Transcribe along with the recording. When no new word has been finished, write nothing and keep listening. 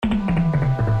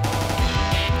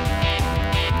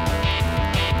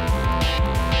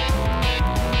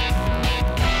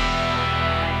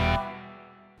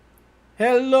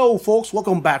Hello, folks.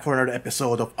 Welcome back for another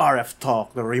episode of RF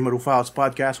Talk, the Rimaru Files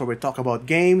podcast where we talk about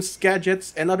games,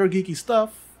 gadgets, and other geeky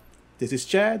stuff. This is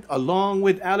Chad, along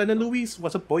with Alan and Luis.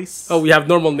 What's up, boys? Oh, we have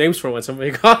normal names for once. Oh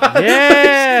my god!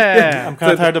 Yeah, I'm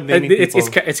kind of tired of naming people.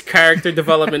 It's character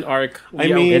development arc.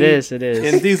 I mean, it is.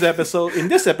 In this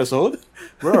episode,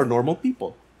 we're normal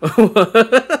people.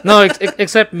 No,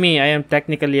 except me. I am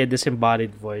technically a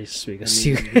disembodied voice because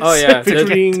you. Oh yeah,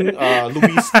 Featuring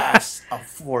Luis as a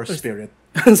force spirit.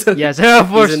 Yes, of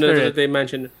course. That they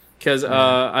mentioned because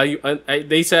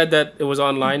they said that it was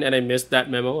online and I missed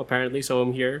that memo apparently, so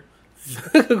I'm here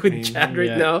with Chad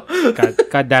right now.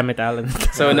 God damn it, Alan.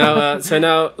 So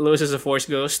now Lewis is a force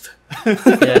ghost.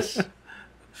 Yes.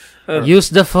 Use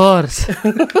the force.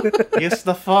 Use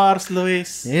the force,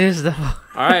 Luis. Use the force.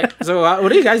 All right. So what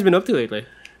have you guys been up to lately?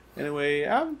 Anyway,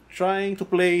 I'm trying to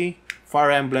play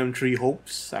Fire Emblem Three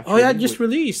Hopes. Actually, Oh yeah, just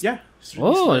released. Yeah. It's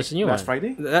a new last one.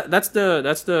 Friday. That's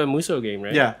the Muso game,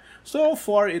 right? Yeah. So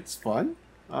far, it's fun.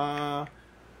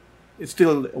 It's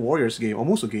still a Warriors game, a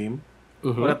Muso game.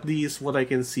 Mm-hmm. But at least what I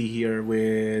can see here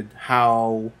with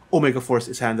how Omega Force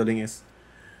is handling is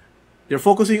they're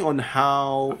focusing on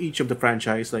how each of the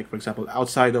franchise, like for example,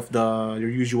 outside of your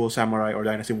usual Samurai or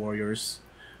Dynasty Warriors,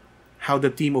 how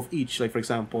the team of each, like for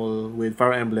example, with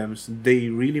Fire Emblems, they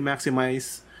really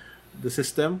maximize the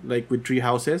system, like with Three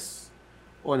Houses,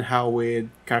 on how with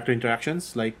character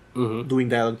interactions, like doing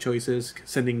dialogue choices,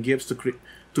 sending gifts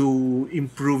to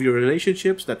improve your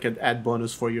relationships that can add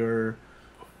bonus for your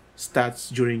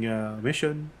stats during a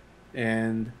mission.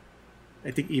 And I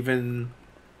think even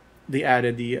they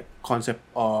added the concept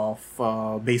of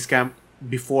base camp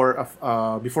before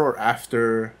or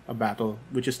after a battle,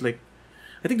 which is like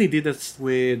I think they did this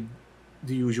with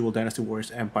the usual Dynasty Warriors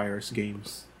Empires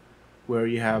games, where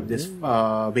you have this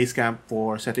base camp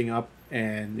for setting up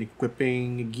and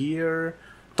equipping gear,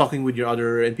 talking with your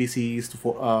other NPCs to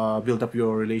build up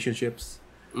your relationships,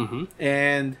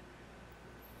 and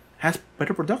has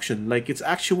better production. Like it's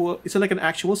like an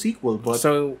actual sequel. But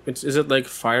so is it like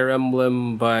Fire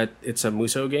Emblem, but it's a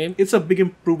Muso game? it's a big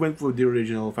improvement for the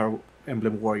original Fire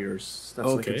Emblem Warriors. That's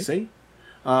what I can say.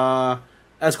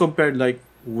 As compared like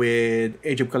with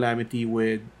Age of Calamity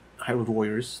with Hyrule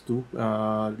Warriors too,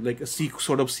 like a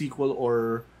sort of sequel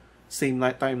or same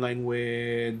timeline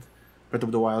with Breath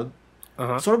of the Wild.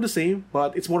 Sort of the same,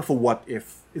 but it's more of a what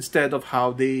if instead of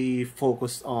how they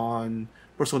focused on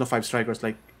Persona 5 Strikers,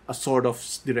 like a sort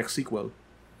of direct sequel.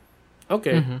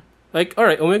 Okay. Like, all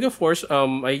right, Omega Force.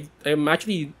 I'm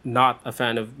actually not a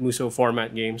fan of Muso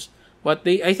format games, but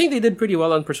I think they did pretty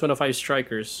well on Persona 5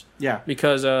 Strikers. Yeah,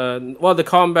 Because the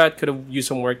combat could have used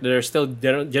some work. They're still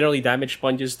generally damage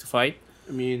sponges to fight.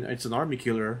 I mean it's an army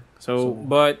killer.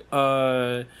 But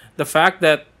the fact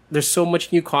that there's so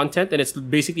much new content and it's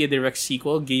basically a direct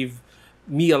sequel gave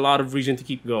me a lot of reason to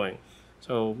keep going.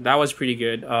 So that was pretty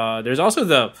good. There's also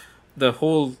the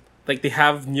whole, like, they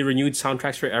have new renewed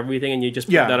soundtracks for everything and you just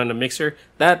put that on a mixer.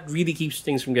 That really keeps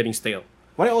things from getting stale.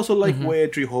 What I also like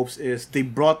with Three Hopes is they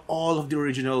brought all of the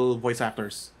original voice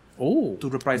actors to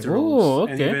reprise their roles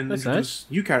and even introduce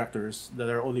new characters that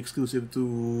are only exclusive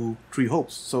to Three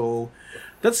Hopes. So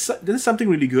this is something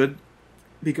really good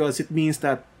because it means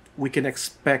that we can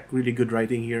expect really good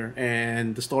writing here,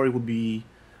 and the story would be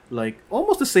like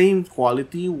almost the same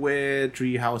quality with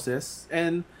Three Houses.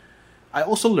 And I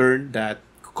also learned that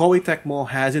Koei Tecmo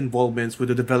has involvements with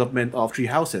the development of Three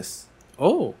Houses.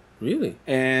 Oh, really?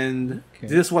 And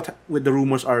this is what with the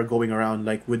rumors are going around,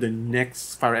 like with the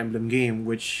next Fire Emblem game,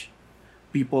 which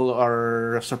people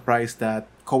are surprised that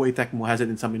Koei Tecmo has it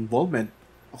in some involvement,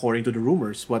 according to the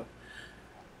rumors. But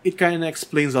it kind of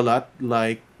explains a lot.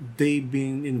 Like they've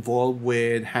been involved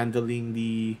with handling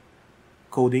the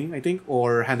coding, I think,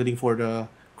 or handling for the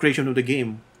creation of the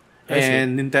game.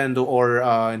 And Nintendo or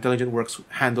Intelligent Works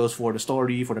handles for the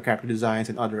story, for the character designs,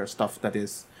 and other stuff that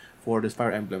is for this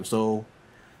Fire Emblem. So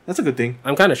that's a good thing.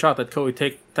 I'm kind of shocked that Koei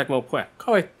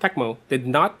Tecmo did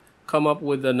not come up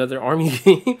with another army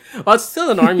game. Well, it's still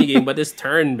an army game, but it's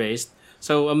turn-based.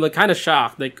 So I'm like, kind of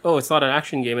shocked. Like, oh, it's not an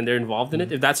action game and they're involved in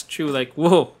it. If that's true, like,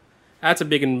 whoa, that's a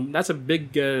big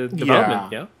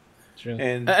development. Yeah. True.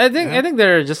 And I think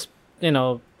they're just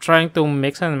trying to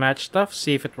mix and match stuff,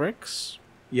 see if it works.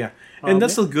 Yeah, and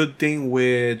that's a good thing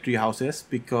with Three Houses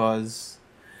because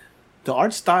the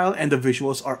art style and the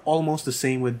visuals are almost the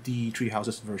same with the Three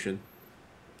Houses version.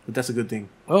 But that's a good thing.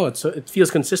 Oh, it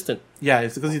feels consistent. Yeah,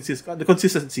 it's the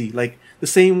consistency, like the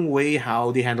same way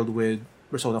how they handled with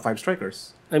Persona 5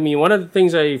 Strikers. I mean, one of the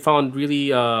things I found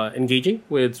really engaging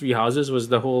with Three Houses was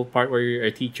the whole part where you're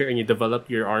a teacher and you develop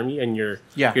your army and your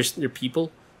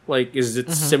people. Like, is it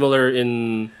similar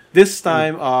in this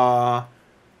time?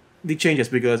 the changes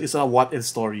because it's a what if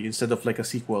story instead of like a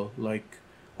sequel. Like,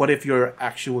 what if you're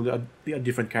actually a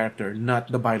different character,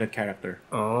 not the Violet character?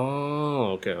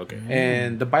 Oh, okay, okay.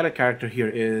 And the Violet character here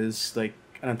is like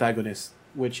an antagonist,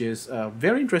 which is a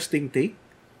very interesting take.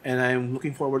 And I'm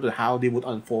looking forward to how they would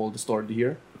unfold the story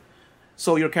here.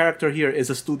 So your character here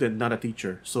is a student, not a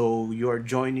teacher. So you are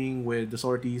joining with the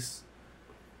sorties,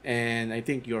 and I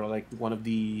think you're like one of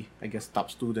the, I guess, top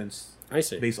students I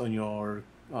see. based on your.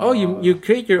 Oh, you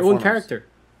create your own performance. character.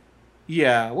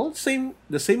 Yeah, well,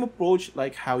 the same approach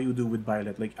like how you do with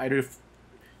Violet. Like either if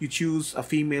you choose a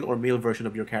female or male version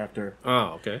of your character.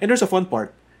 Oh, okay. And there's a fun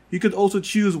part. You could also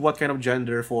choose what kind of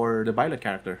gender for the Violet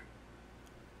character.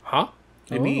 Huh?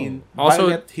 I mean, Also-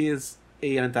 Violet is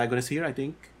an antagonist here, I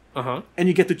think. Uh-huh. And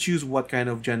you get to choose what kind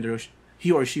of gender he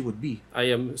or she would be. I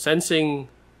am sensing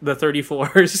the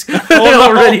 34s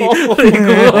already.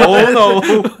 Oh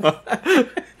no!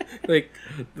 Like,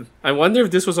 I wonder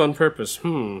if this was on purpose.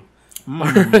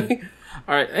 Alright.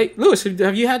 Alright. Hey, Lewis,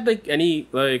 have you had like any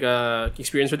like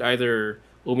experience with either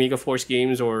Omega Force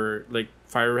games or like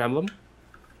Fire Emblem?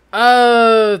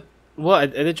 Well, I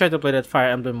did try to play that Fire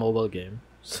Emblem mobile game.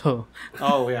 So,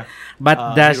 Oh yeah.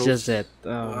 but that's Heroes. just it.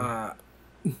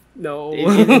 No.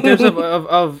 In terms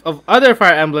of other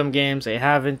Fire Emblem games, I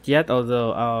haven't yet.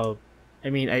 Although, I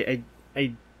mean, I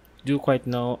do quite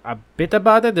know a bit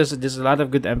about it. There's a lot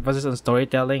of good emphasis on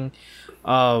storytelling.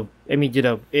 I mean,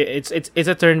 it's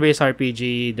a turn-based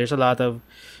RPG. There's a lot of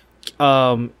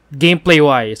gameplay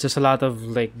wise. There's a lot of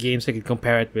like games I could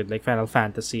compare it with, like Final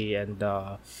Fantasy and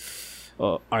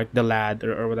Arc the Lad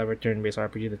or whatever turn-based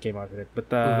RPG that came out with it.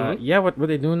 But yeah, what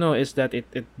I do know is that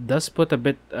it does put a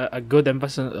good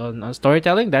emphasis on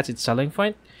storytelling. That's its selling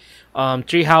point.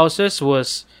 Three Houses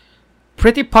was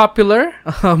pretty popular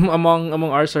among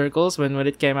our circles when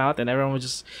it came out, and everyone was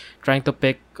just trying to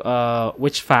pick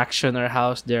which faction or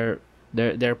house they're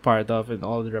part of and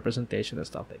all the representation and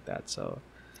stuff like that. So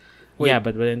Wait. yeah,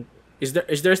 but when Is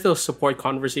there still support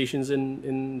conversations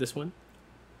in this one?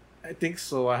 I think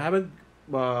so. I haven't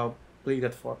played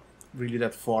that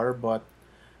far, but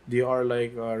they are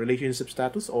like relationship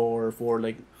status or for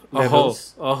like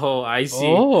levels. I see.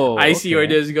 Oh, I see where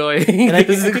okay. this is going. And I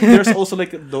think there's also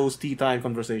like those tea time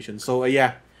conversations. So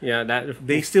yeah, yeah, that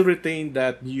they still retain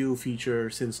that new feature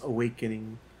since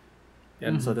Awakening.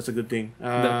 Yeah. So that's a good thing.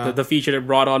 the feature that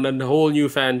brought on a whole new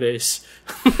fan base.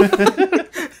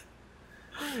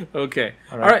 Okay.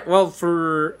 All right. Well,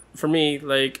 for me,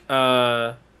 like,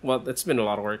 well, it's been a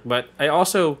lot of work, but I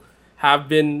also have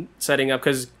been setting up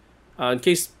because, in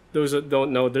case those that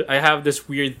don't know, I have this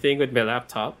weird thing with my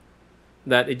laptop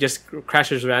that it just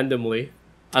crashes randomly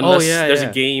unless there's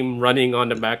a game running on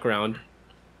the background.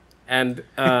 And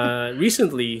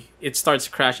recently, it starts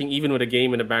crashing even with a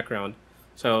game in the background.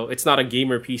 So it's not a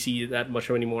gamer PC that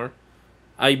much anymore.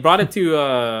 I brought it to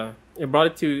a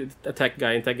tech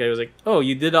guy, and tech guy was like, "Oh,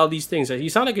 you did all these things. You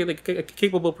sound like a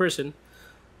capable person,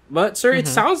 but sir, it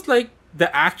sounds like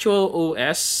the actual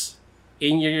OS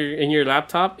in your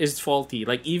laptop is faulty.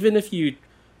 Like even if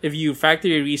you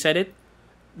factory reset it,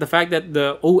 the fact that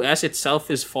the OS itself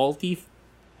is faulty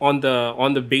on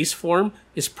the base form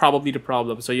is probably the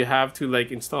problem. So you have to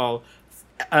like install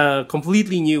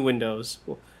completely new Windows."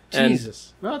 And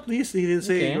Jesus. Well, at least he didn't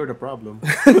say Okay. you're the problem.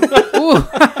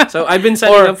 so I've been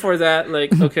setting up for that.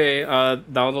 Like, okay,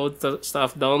 download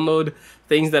stuff, download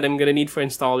things that I'm gonna need for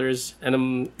installers, and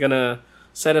I'm gonna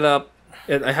set it up.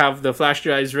 And I have the flash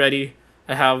drives ready.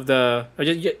 I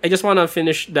just want to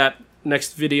finish that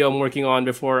next video I'm working on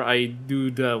before I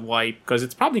do the wipe, because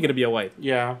it's probably gonna be a wipe.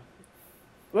 Yeah.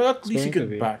 Well, at least you going to could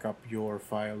be. back up your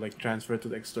file, like transfer it to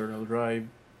the external drive.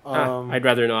 I'd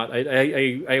rather not.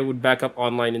 I would back up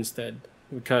online instead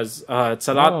because it's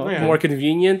a lot okay. more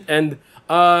convenient, and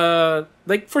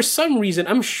like for some reason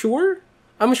I'm sure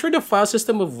the file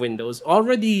system of Windows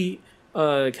already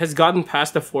has gotten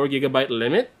past the 4 GB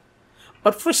limit,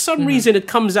 but for some reason it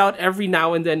comes out every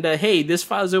now and then that hey, this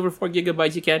file is over 4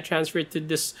 GB, you can't transfer it to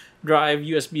this drive,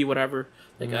 USB, whatever.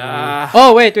 Like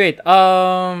Oh wait.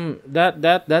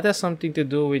 That has something to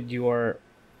do with your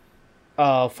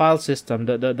file system,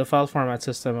 the file format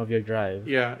system of your drive.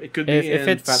 Yeah, it could be If in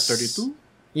it's FAT32.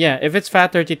 Yeah, if it's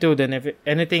FAT32, then if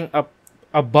anything up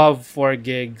above 4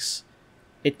 gigs,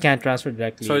 it can't transfer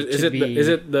directly. so should be-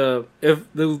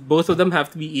 if both of them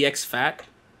have to be exFAT?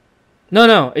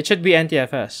 No, it should be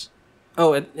NTFS.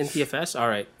 Oh, NTFS. All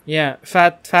right. Yeah,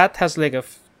 FAT has like a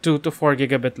 2 to 4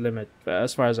 gigabit limit,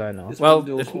 as far as I know. It's Well,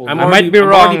 one of those old- I'm I already, might be I'm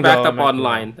wrong, already backed though. up I might be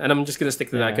online, and I'm just gonna stick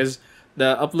to that Yeah. because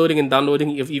the uploading and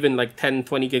downloading of even like 10,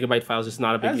 20 gigabyte files is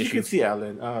not a big As you issue. can see,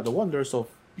 Alan, the wonders of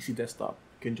PC desktop.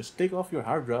 You can just take off your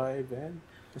hard drive and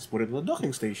Just put it in the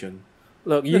docking station.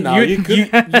 Look, And now you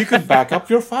could back up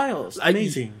your files.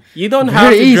 Amazing. You don't Very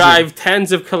have to easy. drive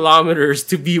tens of kilometers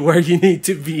to be where you need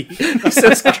to be. So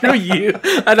screw you.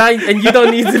 And you don't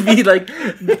need to be like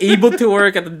able to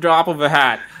work at the drop of a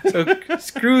hat. So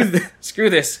screw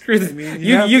this. mean,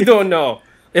 You don't know.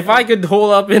 If I could hole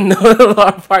up in our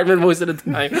apartment most of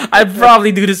the time, I'd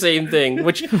probably do the same thing,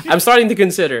 which I'm starting to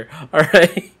consider. All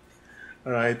right.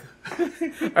 All right.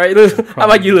 All right, Lou, how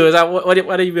about you, Lewis? What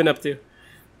have you been up to?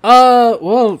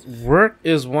 Well, work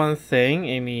is one thing.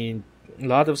 I mean, a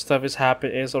lot of stuff is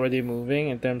already moving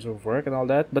in terms of work and all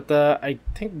that. But I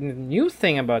think the new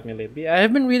thing about me lately, I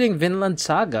have been reading Vinland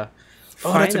Saga.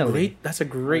 Oh, Finally. that's a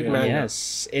great Yeah. manga.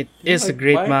 Yes, it is a Like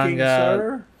great Vikings, manga.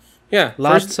 sir? Yeah,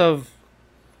 Lots of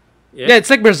Yeah. it's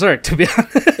like Berserk, to be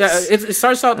honest. Yeah, it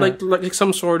starts out like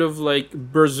some sort of like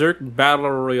Berserk battle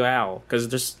royale because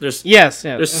there's Yes,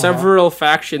 yeah. there's several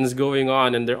factions going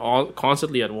on and they're all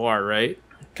constantly at war, right?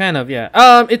 Kind of, yeah.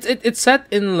 It's set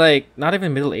in like not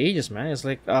even Middle Ages, man. It's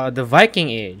like the Viking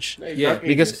Age. Yeah, Dark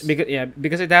Because Ages.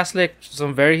 because it has like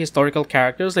some very historical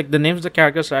characters. Like the names of the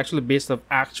characters are actually based on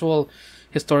actual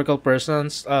historical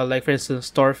persons. Like for instance,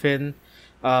 Thorfinn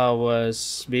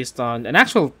was based on an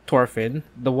actual Thorfinn,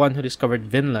 the one who discovered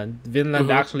Vinland. Vinland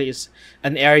actually is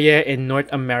an area in North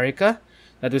America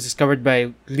that was discovered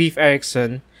by Leif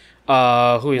Erikson,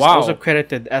 who is Wow. also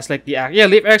credited as like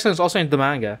Leif Erikson is also in the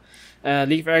manga.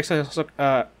 Leif Erikson is also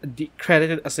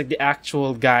credited as like the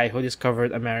actual guy who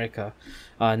discovered America,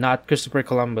 not Christopher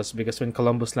Columbus, because when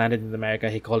Columbus landed in America,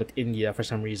 he called it India for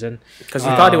some reason. Because he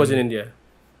thought it was in India.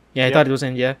 Yeah, I thought it was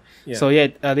India. Yeah. So yeah,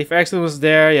 Leif Erikson was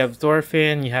there. You have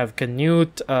Thorfinn, you have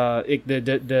Canute,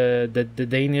 the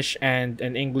Danish and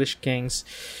English kings,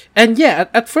 and yeah,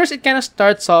 at first it kind of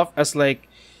starts off as like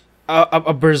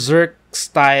a berserk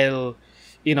style,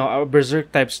 a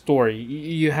berserk type story.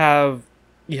 You have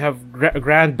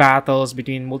grand battles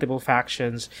between multiple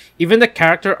factions. Even the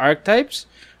character archetypes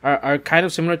are kind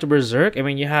of similar to Berserk. I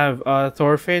mean, you have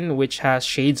Thorfinn, which has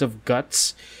shades of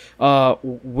guts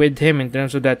with him in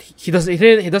terms of that he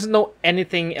doesn't know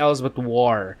anything else but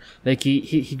war. Like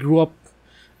he grew up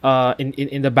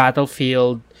in the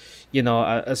battlefield.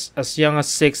 As young as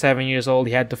 6-7 years old,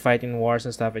 he had to fight in wars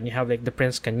and stuff. And you have like the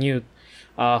Prince Canute,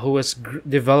 who was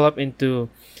developed into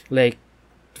like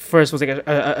first was like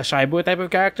a shy boy type of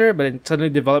character, but then suddenly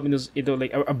developed into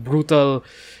like a brutal.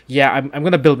 Yeah, I'm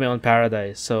gonna build my own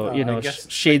paradise. So I guess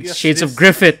shades of this-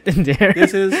 Griffith in there.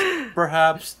 This is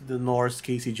perhaps the Norse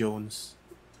Casey Jones.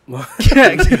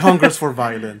 Yeah, He hungers for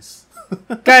violence.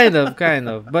 kind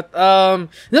of. But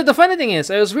the funny thing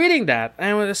is, I was reading that and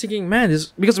I was thinking, man, this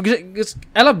because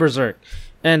I love Berserk,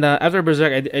 and after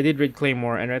Berserk, I did read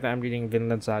Claymore, and right now I'm reading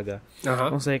Vinland Saga. I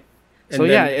was like, And so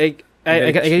then- yeah,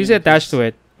 I get usually attached to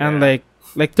it, and Yeah.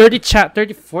 like 40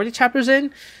 chapters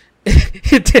in.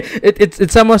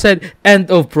 It someone said end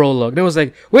of prologue. It was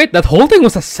like, wait, that whole thing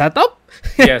was a setup.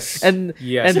 Yes. and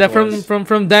yes, and it that was.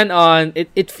 from then on,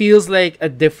 it feels like a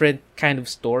different kind of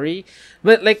story,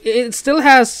 but like it still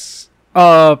has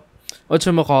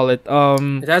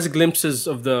whatchamacallit, It has glimpses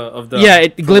of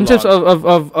the glimpses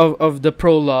prologue. of the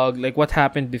prologue, like what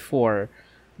happened before,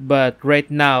 but right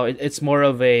now it's more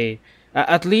of a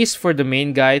at least for the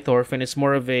main guy Thorfinn, it's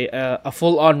more of a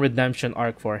full on redemption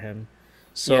arc for him.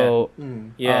 So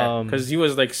Yeah, because he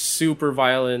was like super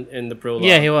violent in the prologue.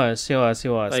 yeah, he was,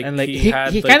 Like, and like he he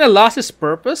had, like- kind of lost his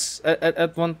purpose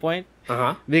at one point.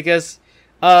 Uh-huh. Because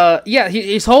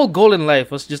his whole goal in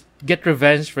life was just get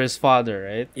revenge for his father,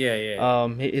 right? Yeah.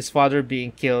 His father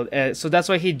being killed, so that's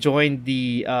why he joined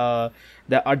the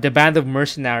band of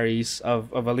mercenaries of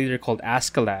a leader called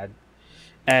Askeladd,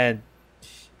 and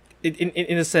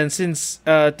in a sense, since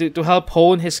to help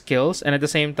hone his skills, and at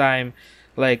the same time,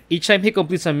 like each time he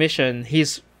completes a mission,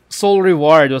 his sole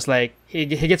reward was like he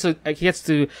gets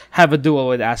to have a duel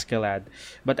with Askeladd.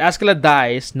 But Askeladd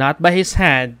dies not by his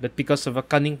hand, but because of a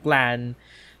cunning plan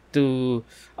to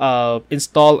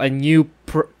install a new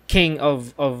king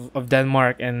of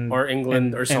Denmark and Or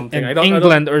England or something. and I don't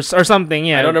England or something.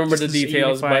 Yeah, I don't remember the Just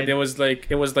details, but unified.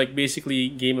 it was like basically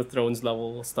Game of Thrones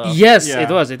level stuff. Yes, Yeah. it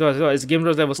was. It's Game of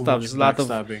Thrones level Too stuff. much There's a lot of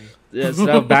backstabbing. there's a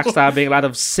lot of backstabbing, a lot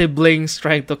of siblings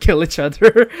trying to kill each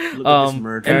other. Look at this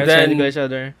murder. and Parents trying to then- kill each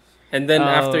other. And then Uh,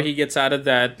 after he gets out of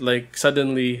that, like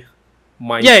suddenly,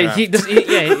 Minecraft. Yeah,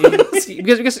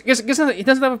 because he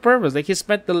doesn't have a purpose. Like he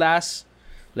spent the last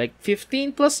like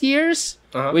 15 plus years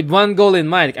Uh-huh. with one goal in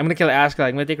mind. Like, I'm gonna kill Askeladd.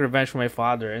 I'm gonna take revenge for my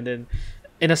father. And then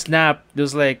in a snap,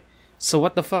 there's like, so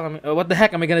what the fuck? What the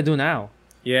heck am I gonna do now?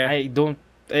 Yeah. I don't.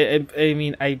 I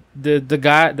mean, the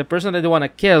guy, the person that I want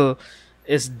to kill,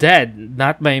 is dead,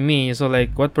 not by me. So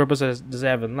like, what purpose does it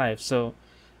have in life? So,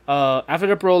 after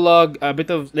the prologue, a bit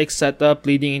of like setup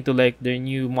leading into like their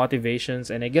new motivations,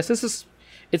 and I guess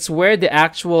it's where the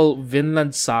actual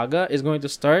Vinland saga is going to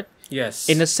start. Yes.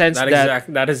 In a sense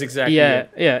that is exactly it.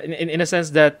 yeah, in a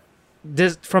sense that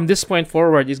this from this point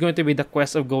forward is going to be the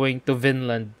quest of going to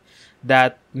Vinland,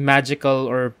 that magical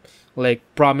or like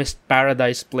promised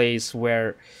paradise place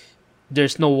where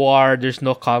there's no war, there's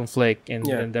no conflict, and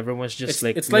everyone's just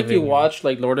it's like you watch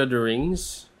like Lord of the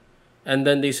Rings, and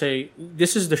then they say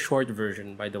this is the short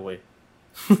version. By the way,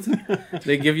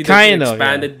 they give you the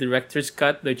expanded director's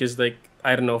cut, which is like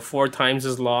I don't know 4 times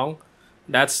as long.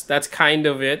 That's kind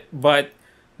of it, but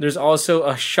there's also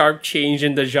a sharp change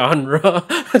in the genre.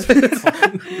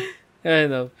 I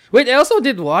know. Wait, I also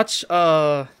did watch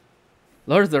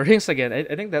Lord of the Rings again.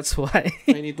 I think that's why.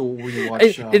 I need to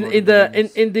rewatch.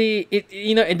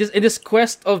 In this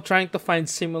quest of trying to find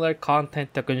similar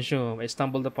content to consume, I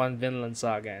stumbled upon Vinland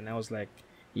Saga, and I was like,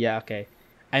 yeah, okay,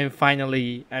 I'm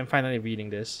finally reading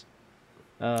this.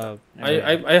 I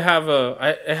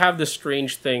have this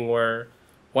strange thing where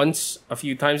once a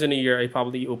few times in a year I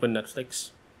probably open Netflix,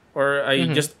 or I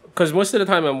just because most of the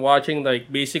time I'm watching like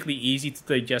basically easy to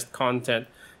digest content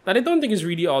that I don't think is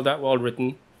really all that well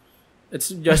written. It's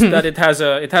just that it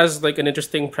has like an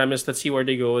interesting premise. Let's see where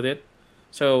they go with it.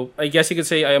 So I guess you could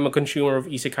say I am a consumer of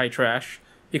isekai trash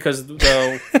because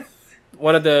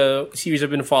one of the series I've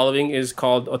been following is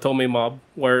called Otome Mob,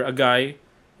 where a guy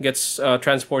gets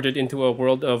transported into a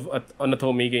world of an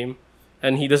Otome game,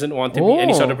 and he doesn't want to be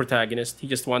any sort of protagonist. He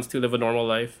just wants to live a normal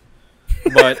life.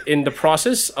 But in the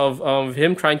process of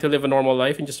him trying to live a normal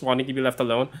life and just wanting to be left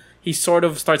alone, he sort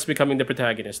of starts becoming the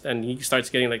protagonist, and he starts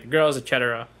getting like the girls,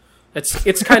 etc.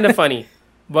 It's kind of funny,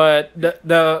 but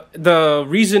the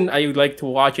reason I like to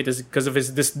watch it is because of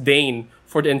his disdain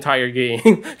for the entire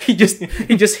game. he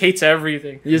just hates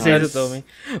everything. You say it told me.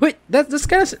 Wait, that's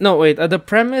kind of no. Wait, the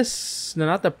premise, no,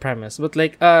 not the premise, but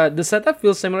like the setup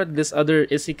feels similar to this other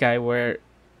isekai where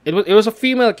it was a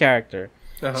female character.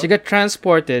 She got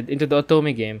transported into the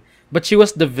Otome game, but she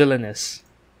was the villainess.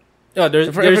 Oh,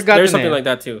 there's something like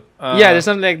that too. Yeah, there's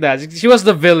something like that. She was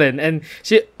the villain, and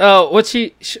she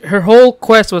her whole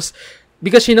quest was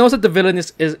because she knows that the villain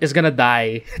is gonna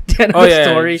die at the end of the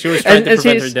story. She was trying to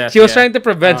prevent her death. She was trying to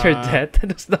prevent her death.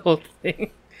 That's the whole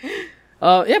thing.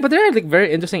 But there are like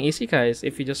very interesting isekais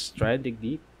if you just try to dig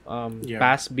deep.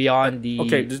 Pass beyond the.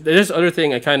 Okay, there's other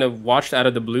thing I kind of watched out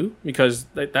of the blue because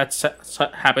that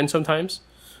happens sometimes.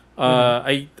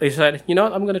 I said, you know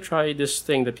what, I'm gonna try this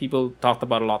thing that people talked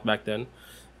about a lot back then,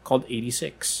 called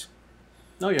 86.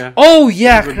 Oh yeah. Oh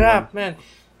yeah, crap, man.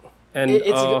 And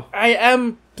I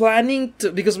am planning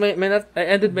to because I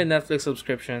ended my Netflix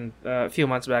subscription a few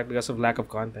months back because of lack of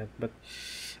content, but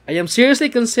I am seriously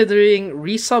considering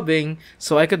resubbing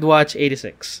so I could watch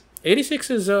 86. 86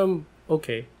 is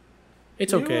okay.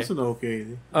 It's okay. It wasn't okay.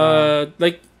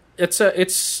 Like. It's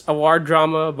a war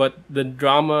drama, but the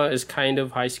drama is kind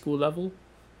of high school level.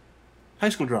 High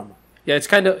school drama. Yeah,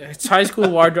 it's high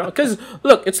school war drama. Because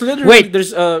look, it's literally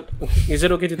there's is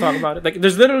it okay to talk about it? Like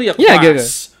there's literally a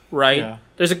class, right? Yeah.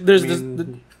 There's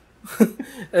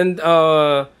and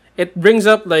it brings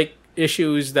up like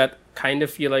issues that kind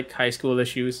of feel like high school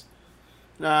issues.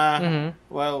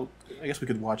 Well, I guess we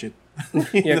could watch it. I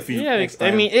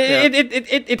mean,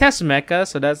 it has mecha,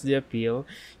 so that's the appeal.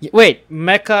 Wait,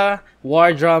 mecha,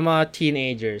 war drama,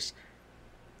 teenagers.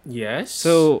 Yes.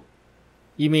 So,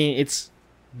 you mean it's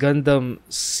Gundam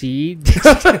Seed?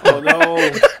 Oh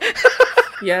no.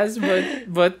 Yes,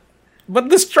 but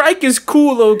the strike is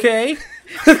cool, okay?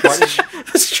 The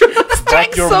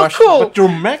strike's so cool. But your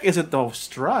mech isn't the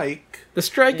strike. The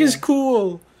strike is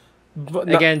cool.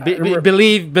 But again,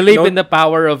 believe in the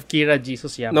power of Kira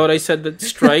Jesus Yama. No, I said that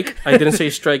strike. I didn't say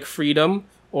strike freedom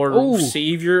or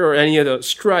savior or any of the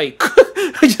strike.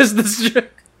 Just the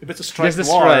strike. If it's a strike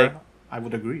war, I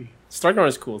would agree. Strike war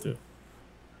is cool too.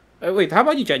 Wait, how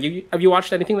about you, Chad? Have you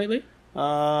watched anything lately?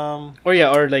 Or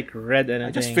like read anything.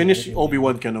 I just finished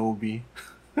Obi-Wan Kenobi.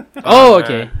 Oh,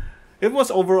 okay. It was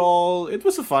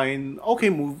a fine,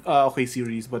 okay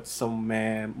series, but some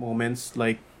moments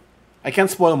like. I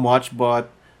can't spoil much, but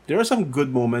there are some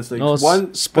good moments. Like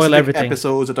one spoil everything.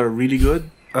 Episodes that are really good.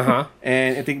 Uh-huh.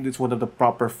 And I think it's one of the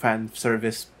proper fan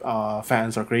service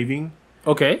fans are craving.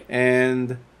 Okay.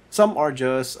 And some are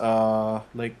just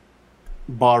like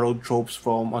borrowed tropes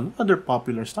from another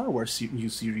popular Star Wars new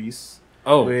series.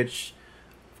 Oh. Which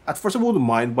at first I wouldn't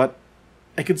mind, but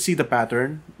I could see the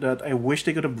pattern that I wish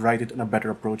they could have written it in a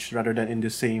better approach rather than in the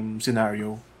same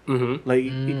scenario. Mm-hmm. Like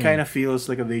it kind of feels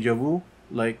like a deja vu.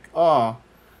 Like,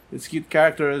 This cute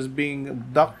character is being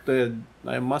abducted.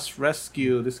 I must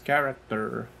rescue this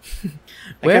character.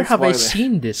 Where can't have I spoil it.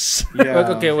 seen this? Yeah.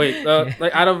 Okay, wait.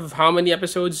 Like out of how many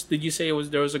episodes did you say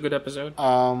there was a good episode?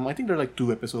 I think there are like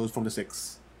 2 episodes from the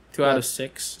 6. 2 out of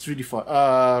 6. It's really fun.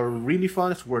 Really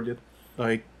fun. It's worth it.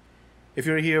 Like, if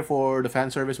you're here for the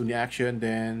fan service with the action,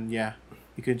 then yeah,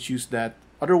 you can choose that.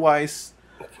 Otherwise,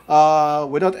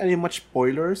 without any much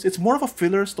spoilers, it's more of a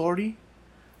filler story.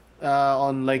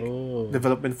 On like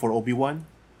development for Obi-Wan.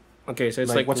 Okay, so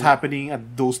it's Like what's happening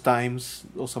at those times,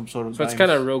 or some sort of. So it's times.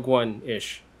 kind of Rogue One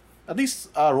ish. At least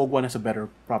Rogue One has a better,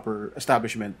 proper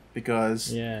establishment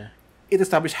because Yeah. it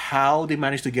established how they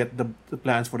managed to get the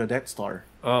plans for the Death Star.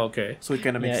 Oh, okay. So it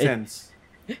kind of makes Yeah, sense.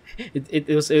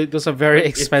 It was a very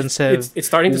expensive. It's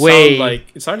starting to way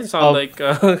sound of-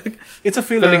 like It's a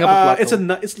filler. Filling up a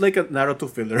plot It's like a Naruto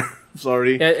filler.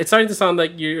 Sorry. yeah, it's starting to sound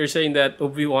like you're saying that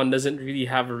Obi-Wan doesn't really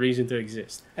have a reason to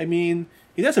exist. I mean,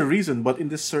 it has a reason, but in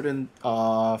this certain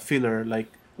filler, like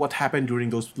what happened during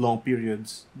those long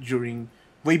periods,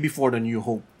 way before the New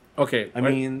Hope. Okay. I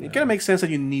mean, it kind of makes sense that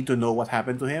you need to know what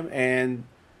happened to him, and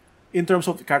in terms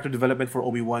of character development for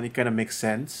Obi-Wan, it kind of makes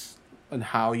sense on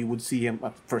how you would see him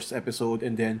at first episode,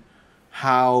 and then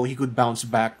how he could bounce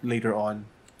back later on.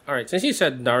 All right. Since you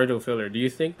said Naruto filler, do you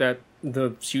think that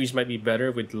the series might be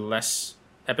better with less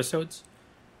episodes?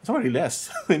 It's already less.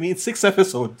 I mean, it's 6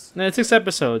 episodes. No, it's 6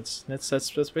 episodes. That's I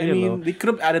pretty mean, low. they could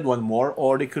have added one more,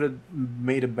 or they could have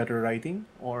made a better writing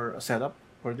or a setup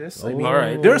for this. I mean, All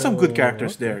right. there are some good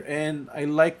characters there, and I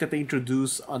like that they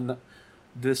introduce on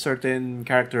the certain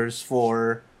characters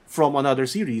from another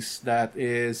series that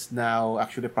is now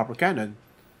actually proper canon.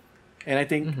 And I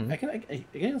think I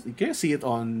can see it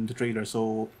on the trailer.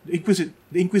 So the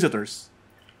Inquisitors,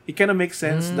 it kind of makes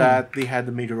sense that they had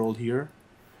a major role here,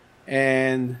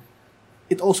 and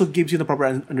it also gives you the proper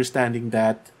understanding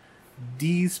that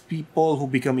these people who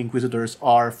become Inquisitors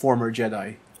are former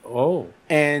Jedi, Oh.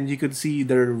 and you could see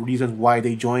their reasons why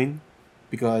they join,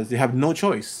 because they have no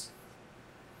choice.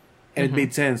 And it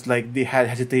made sense. Like they had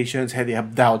hesitations, they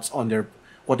have doubts on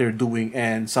what they're doing,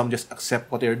 and some just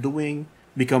accept what they're doing,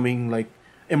 becoming like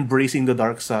embracing the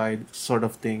dark side sort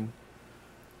of thing.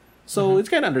 So it's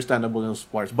kind of understandable in those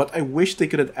parts. But I wish they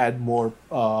could have add more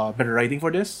better writing for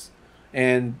this,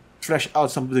 and flesh out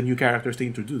some of the new characters they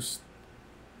introduced.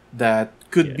 That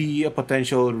could be a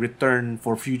potential return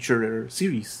for future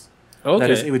series. Okay.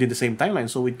 That is within the same timeline,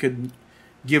 so we could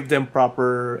give them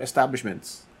proper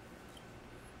establishments.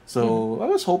 So I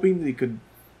was hoping they could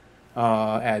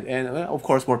add, and of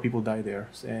course more people die there,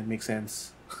 and makes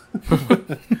sense.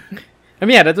 I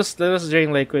mean, yeah, that was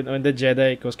during like when the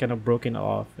Jedi was kind of broken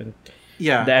off and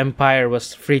Yeah. the Empire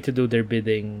was free to do their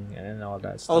bidding and all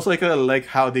that stuff. Also, I kind of like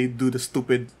how they do the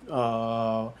stupid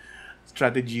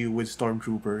strategy with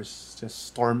stormtroopers. Just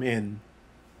storm in,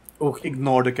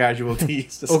 ignore the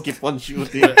casualties, just keep on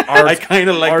shooting. I kind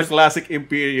of like the classic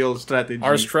Imperial strategy.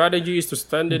 Our strategy is to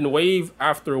stand in wave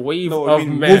after wave No, of I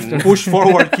mean, men. push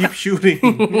forward, keep shooting.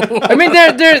 I mean,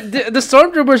 the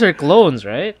stormtroopers are clones,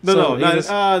 right? No, So no, it was-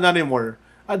 not anymore.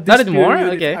 At Not this anymore?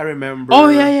 period, Okay. I remember. Oh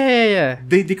yeah.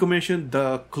 They decommissioned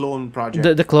the clone project.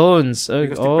 The clones.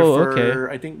 Because they Oh, prefer,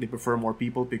 okay. I think they prefer more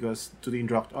people because to the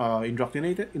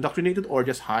indoctrinated or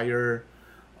just hire,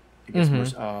 I guess,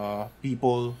 more,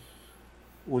 people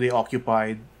who they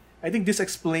occupied. I think this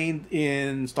explained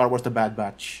in Star Wars: The Bad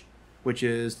Batch, which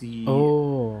is the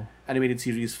Oh. animated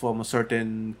series from a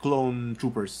certain clone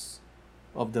troopers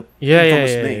of the Yeah.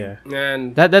 infamous name.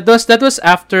 And That was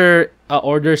after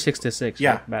Order 66.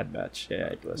 Yeah. Right? Bad Batch.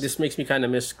 Yeah, it was. this makes me kind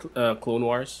of miss Clone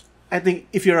Wars. I think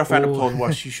if you're a fan of Oh. Clone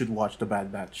Wars, you should watch The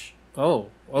Bad Batch. Oh,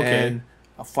 okay. And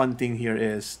a fun thing here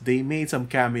is they made some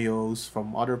cameos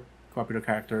from other popular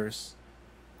characters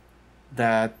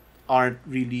that aren't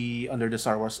really under the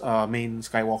Star Wars main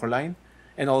Skywalker line.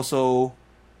 And also,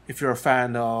 if you're a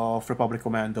fan of Republic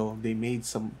Commando, they made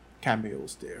some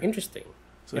cameos there. Interesting.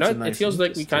 So You know, it's a it nice feels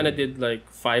like we interesting- kind of did like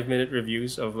 5-minute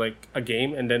reviews of like a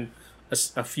game and then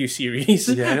a few series.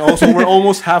 Yeah, and also we're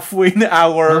almost halfway in the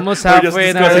hour. Almost We're just halfway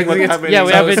in discussing our- what yeah, happened.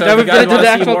 we haven't- So haven't if you guys been to wanna the see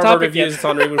actual more of our topic reviews, yet. it's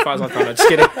on RavenFiles.com. I'm just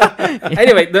kidding.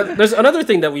 Anyway, there's another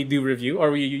thing that we do review,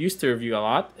 or we used to review a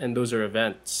lot, and those are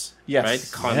events. Yes.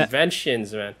 Right?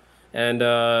 Conventions, man. And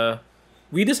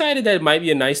we decided that it might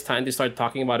be a nice time to start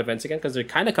talking about events again because they're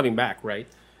kind of coming back, right?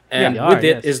 And Yeah, with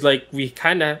they are, it is like we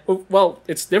kind of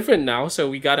it's different now, so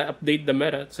we gotta update the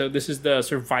meta. So this is the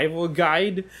Survival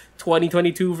Guide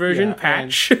 2022 version Yeah,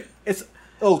 patch. It's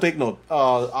take note.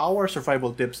 Our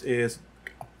survival tips is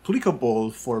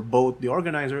applicable for both the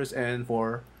organizers and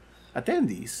for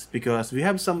attendees because we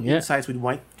have some Yeah. insights we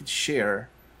might share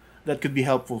that could be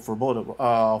helpful for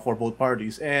both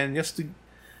parties, and just to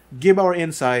give our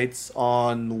insights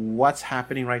on what's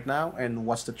happening right now and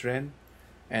what's the trend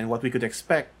and what we could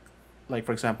expect. Like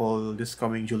for example, this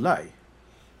coming July.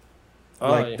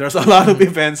 Yeah. There's a lot of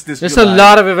events this There's July. a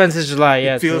lot of events in July.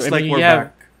 Yeah, It feels true. like I mean, we're you have-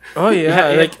 back. Oh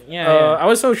yeah, Yeah. I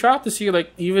was so shocked to see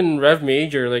like even Rev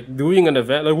Major like doing an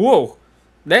event. Like whoa,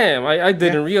 damn! I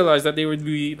didn't realize that they would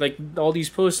be like all these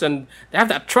posts and they have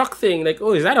that truck thing. Like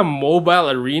oh, is that a mobile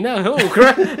arena? Oh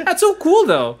crap! That's so cool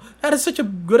though. That is such a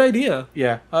good idea.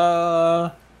 Yeah.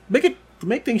 To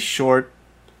make things short,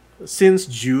 since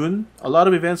June, a lot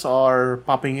of events are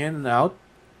popping in and out,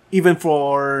 even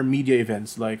for media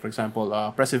events, like for example,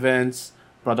 press events,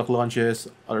 product launches,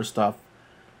 other stuff.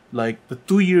 Like the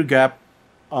 2-year gap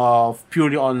of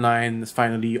purely online is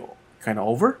finally kind of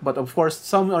over, but of course,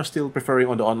 some are still preferring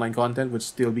on the online content, which is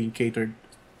still being catered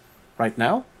right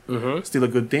now. Mm-hmm. Still a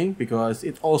good thing because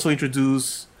it also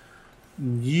introduced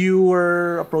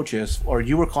newer approaches or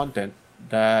newer content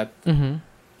that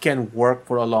can work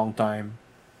for a long time.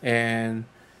 And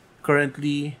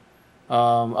currently, a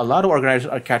lot of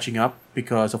organizers are catching up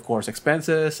because, of course,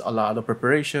 expenses, a lot of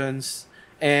preparations,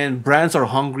 and brands are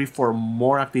hungry for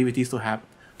more activities to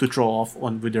throw off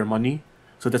on with their money.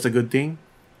 So that's a good thing.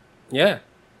 Yeah.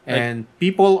 And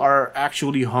people are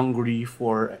actually hungry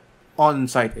for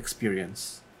on-site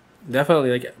experience. Definitely,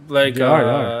 like They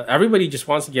are. everybody just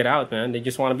wants to get out, man. They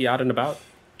just want to be out and about.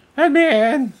 And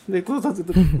man,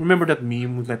 remember that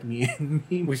meme with that meme?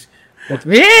 Let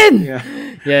me in. Yeah.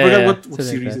 Yeah. Forgot yeah, what something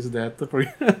series like is that?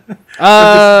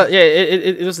 Yeah.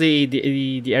 It was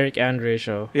the Eric Andre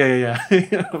show. Yeah.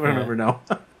 I remember now.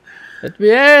 Let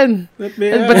me in. Let me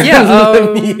But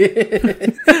yeah,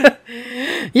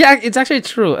 yeah, it's actually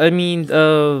true. I mean,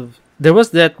 there was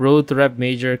that Road to Rev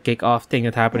Major kickoff thing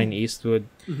that happened in Eastwood,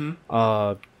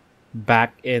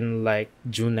 back in like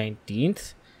June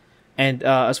 19th, and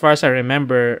as far as I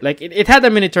remember, like it had a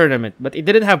mini tournament, but it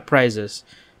didn't have prizes,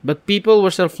 but people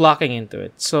were still flocking into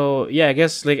it. So yeah, I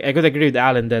guess like I could agree with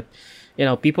Alan that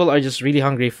people are just really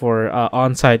hungry for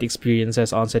on-site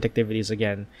experiences, on-site activities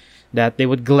again, that they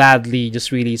would gladly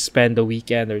just really spend a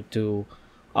weekend or two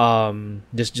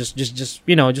just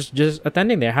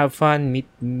attending there, have fun,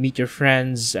 meet your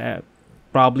friends.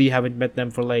 Probably haven't met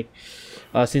them for like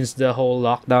since the whole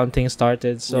lockdown thing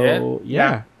started. So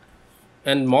yeah.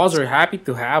 And malls are happy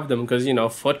to have them because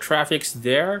foot traffic's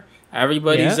there.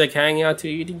 Everybody's like hanging out to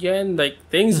eat again. Like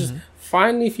things just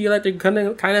finally feel like they're kind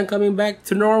of coming back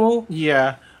to normal.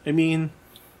 Yeah, I mean,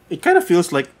 it kind of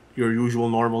feels like your usual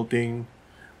normal thing.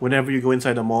 Whenever you go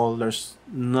inside a mall, there's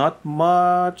not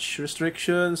much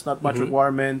restrictions, not much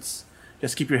requirements.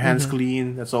 Just keep your hands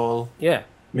clean. That's all. Yeah.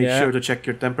 Make sure to check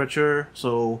your temperature.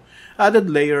 So added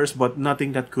layers, but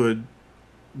nothing that could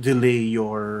delay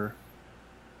your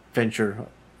venture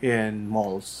in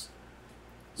malls.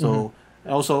 So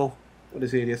also, what I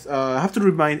say is, I have to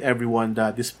remind everyone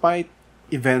that despite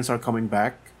events are coming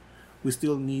back, we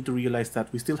still need to realize that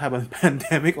we still have a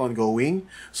pandemic ongoing.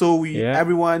 So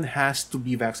everyone has to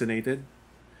be vaccinated.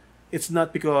 It's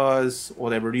not because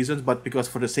whatever reasons, but because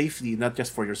for the safety, not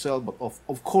just for yourself, but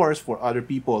of course for other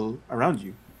people around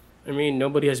you. I mean,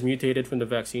 nobody has mutated from the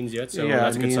vaccines yet, so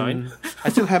that's a good sign. I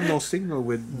still have no signal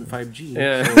with 5G.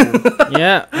 Yeah. So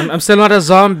Yeah, I'm still not a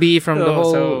zombie from the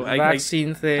whole so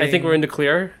vaccine thing. I think we're in the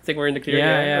clear.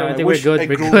 Yeah. I I think we're wish good. I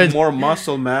We're grew good. more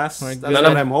muscle mass. We're That's good.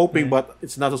 what I'm hoping, but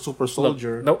it's not a super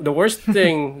soldier. The worst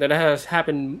thing that has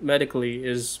happened medically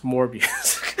is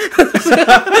Morbius.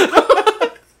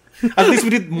 At least we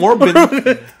did morbid.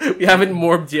 We haven't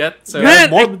morbed yet, so Man,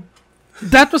 morbid.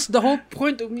 That was the whole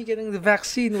point of me getting the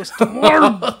vaccine, was to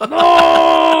morb.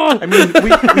 No. I mean,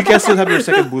 we can still have your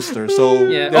second booster, so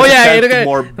Yeah. there's Oh a yeah, chance to okay.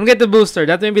 morb. I'm get the booster.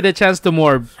 That may be the chance to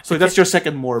morb. So that's your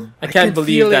second morb. I can't can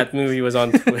believe feel that movie was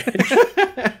on Twitch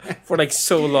for like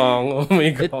so long. Oh my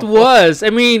god! It was.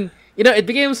 I mean, it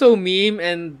became so meme,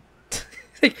 and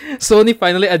like Sony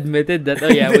finally admitted that. Oh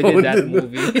yeah, we did that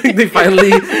movie. they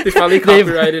finally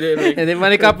copyrighted it. Like, And they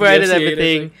finally copyrighted DMCA,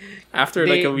 everything. after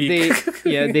like a week.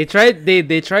 They tried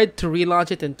to relaunch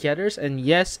it in theaters, and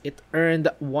yes, it earned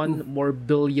 $1 more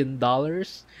billion.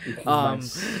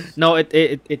 Nice. No,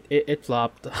 it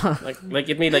flopped. like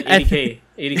it made like 80k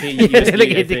Yeah, USD,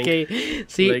 like I think.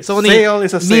 80K. See, Like, Sony. Sale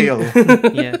is a sale.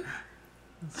 Yeah.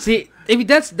 See, I mean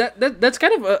that's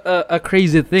kind of a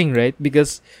crazy thing, right?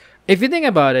 Because if you think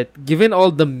about it, given all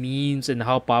the memes and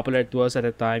how popular it was at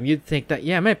the time, you'd think that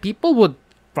man, people would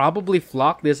probably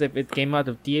flock this if it came out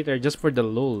of theater just for the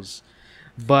lulz.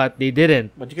 But they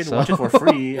didn't. But you can watch it for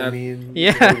free. I mean,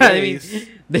 Yeah, either I mean, ways.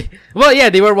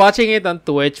 they were watching it on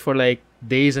Twitch for like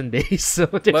days and days. So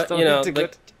But there's no need to go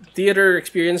like, to theater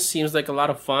experience seems like a lot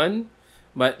of fun,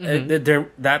 but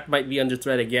that might be under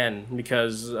threat again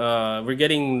because we're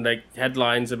getting like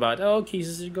headlines about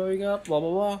cases are going up, blah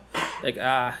blah blah. Like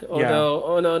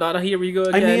oh no, not here we go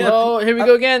again. Here we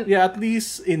go again. Yeah, at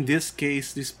least in this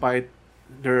case, despite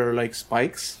there are like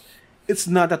spikes, it's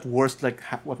not that worse like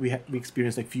what we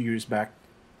experienced like a few years back.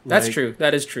 That's Like, true.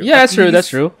 That is true. Yeah, that's true. That's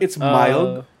true. It's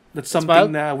mild. That's something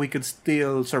mild. that we could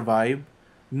still survive.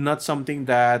 Not something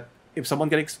that if someone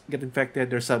get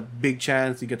infected, there's a big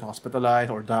chance you get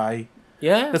hospitalized or die.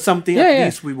 Yeah. That's something at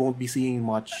least we won't be seeing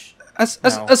much. As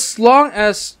now. as long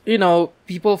as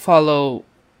people follow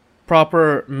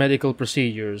proper medical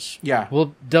procedures, Yeah.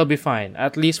 they'll be fine.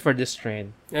 At least for this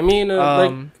strain. I mean,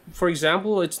 like for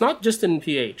example, it's not just in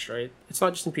PH, right? It's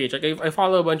not just in PH. Like I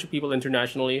follow a bunch of people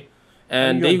internationally,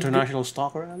 and Are you they an international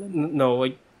stalker, Alan? no,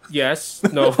 like yes,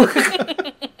 no.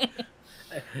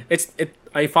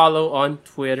 I follow on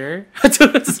Twitter.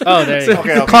 Oh, there you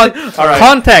go. Okay. All right.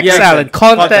 Context, Yeah, Alan.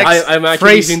 Context. I'm actually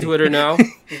phrasing. using Twitter now.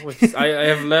 I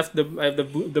have left the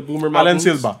boomer Alan mountains.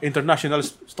 Silva, international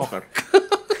stalker.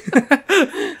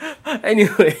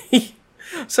 Anyway,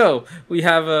 so we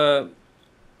have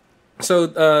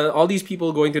all these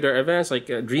people going to their events like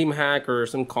DreamHack or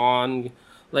some con,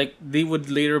 like they would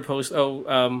later post,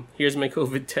 here's my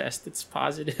COVID test, it's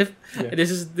positive. Yeah.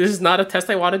 This is not a test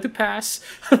I wanted to pass.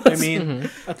 I mean,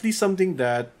 at least something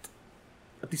that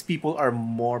at least people are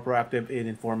more proactive in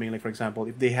informing. Like for example,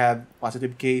 if they have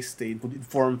positive case, they would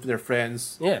inform their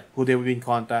friends who they will be in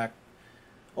contact,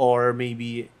 or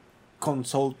maybe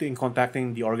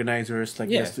contacting the organizers, like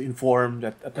just to inform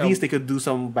that at least they could do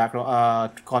some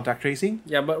background contact tracing.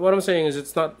 Yeah, but what I'm saying is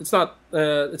it's not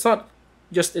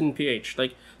just in PH.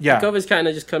 Like COVID is kind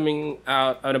of just coming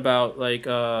out and about like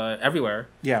everywhere.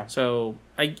 Yeah. So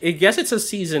I guess it's a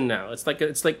season now. It's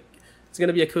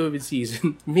gonna be a COVID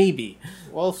season, maybe.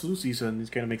 Well, flu season is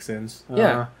kind of makes sense.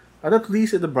 Yeah. And at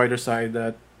least at the brighter side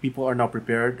that people are now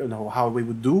prepared on how we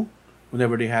would do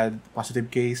whenever they had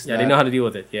positive case. Yeah, they know how to deal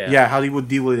with it. Yeah. Yeah, how they would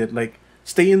deal with it. Like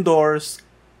stay indoors,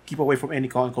 keep away from any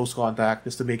close contact,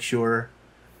 just to make sure.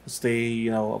 Stay,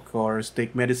 of course,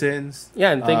 take medicines.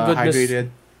 Yeah, and thank goodness, hydrated,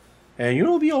 and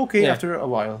you'll be okay after a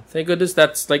while. Thank goodness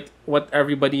that's like what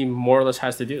everybody more or less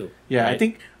has to do. Yeah, right? I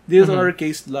think there's another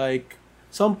case like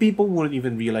some people wouldn't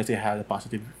even realize they had a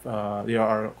positive. They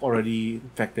are already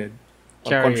infected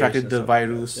or Carriers contracted and the stuff like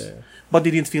virus, that, yeah. but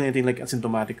they didn't feel anything like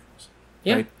asymptomatic.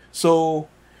 Yeah. Right? So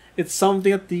it's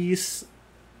something at least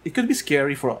it could be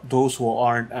scary for those who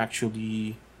aren't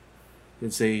actually,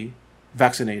 let's say,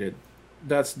 vaccinated.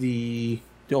 That's the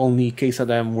only case that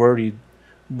I'm worried.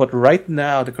 But right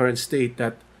now, the current state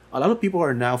that a lot of people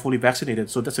are now fully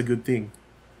vaccinated, so that's a good thing.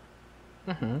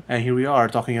 And here we are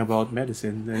talking about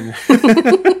medicine. And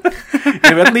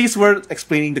at least we're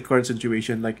explaining the current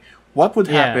situation. Like, what would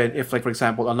happen if, like, for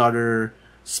example, another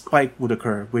spike would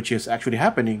occur, which is actually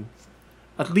happening.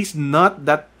 At least not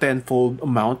that tenfold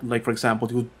amount. Like, for example,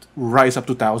 it would rise up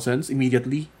to thousands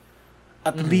immediately.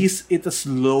 At least it's a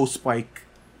slow spike.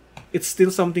 It's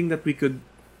still something that we could,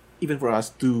 even for us,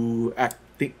 to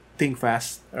think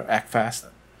fast or act fast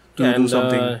to do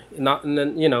something.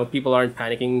 People aren't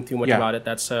panicking too much about it.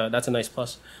 That's a nice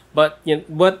plus. But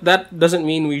but that doesn't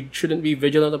mean we shouldn't be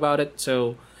vigilant about it.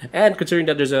 So, and considering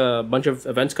that there's a bunch of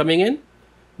events coming in,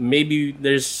 maybe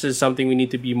there's something we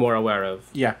need to be more aware of.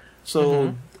 Yeah.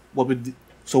 So what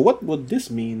would this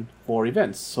mean for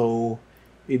events? So,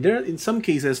 in some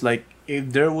cases, like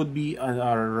if there would be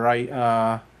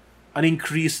an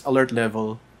increased alert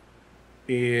level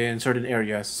in certain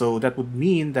areas, so that would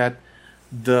mean that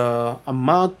the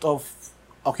amount of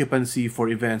occupancy for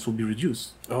events will be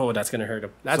reduced. Oh, that's gonna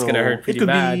hurt. That's gonna hurt pretty bad. It could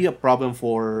bad. be a problem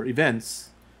for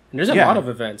events. And there's a lot of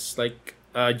events like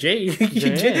Jay. Let's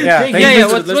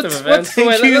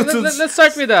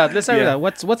start with that.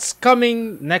 What's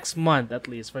coming next month at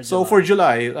least for July? So for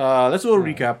July, let's do a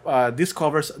recap. This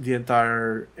covers the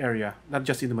entire area, not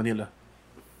just in Manila.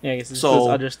 Yeah, it's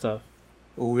other stuff.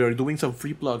 We are doing some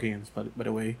free plugins, by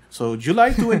the way. So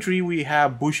July 2 and 3, we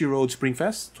have Bushy Road Spring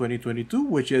Fest 2022,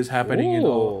 which is happening in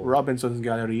Robinson's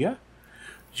Galleria.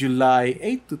 July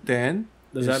 8 to 10.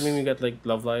 Does that mean we get like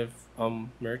Love Live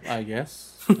merch? I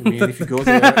guess. I mean, if you go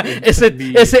there, is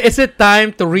it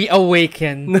time to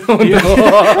reawaken? No.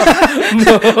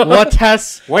 What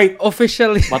has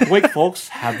officially? But wait, folks,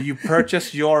 have you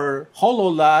purchased your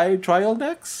HoloLive trial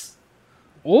decks?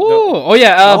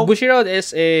 Bushy Road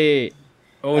is a.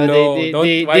 Oh no!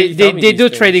 They do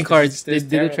trading cards. They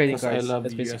do trading cards. I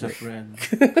love you as a friend.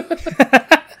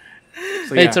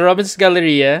 So, It's a Robinson's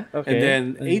Galleria. Okay.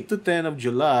 And then 8 to 10 of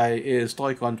July is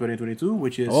ToyCon 2022,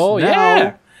 which is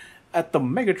at the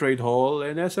Mega Trade Hall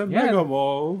in SM Yeah. Mega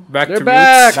Mall. They're to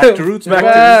back. Back to roots, They're back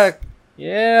to back.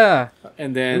 Yeah.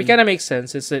 And then It kind of makes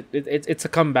sense. It's a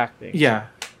comeback thing. yeah.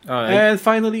 Alright. And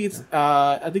finally, it's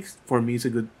I think for me it's a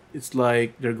good. It's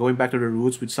like they're going back to their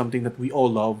roots with something that we all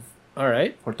love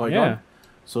Alright. for Toy Yeah. Con.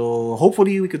 So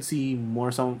hopefully we could see more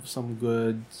some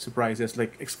good surprises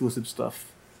like exclusive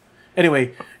stuff.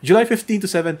 Anyway, July 15 to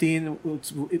 17,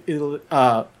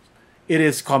 it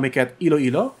is Comic at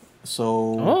Iloilo. So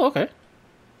Oh, okay.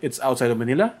 it's outside of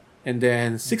Manila. And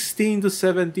then 16 to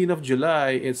 17 of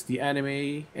July, it's the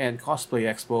Anime and Cosplay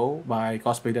Expo by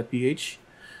cosplay.ph,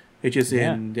 which is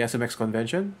in the SMX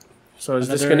convention. So is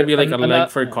this Another- going to be like a an- leg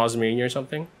for yeah. Cosmania or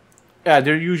something? Yeah,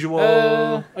 their usual.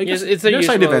 I yes, guess it's the their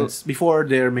side usual- events before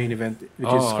their main event, which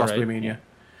is Oh, Cosplay alright. Mania.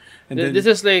 And This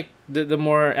is like the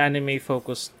more anime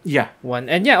focused yeah, one,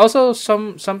 and yeah, also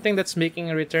something that's making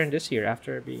a return this year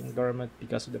after being dormant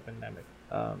because of the pandemic.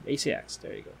 ACX,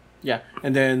 there you go. yeah.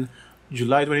 And then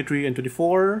July 23 and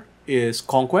 24 is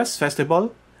Conquest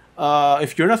Festival.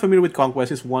 If you're not familiar with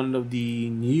Conquest, it's one of the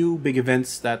new big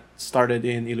events that started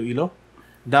in Iloilo.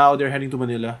 Now they're heading to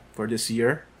Manila for this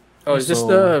year. Oh, is this So-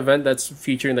 the event that's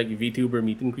featuring like VTuber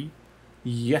meet and greet?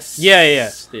 Yes. Yeah.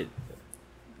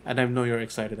 And I know you're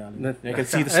excited, Alan. Not- I can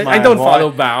see the I smile. don't boy.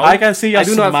 follow Bao. I can see your I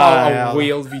do not smile. follow a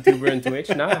whale VTuber on Twitch.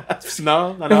 No.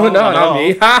 No, Not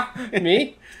me. Ha!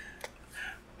 Me?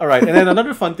 All right, and then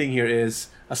another fun thing here is,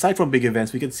 aside from big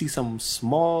events, we can see some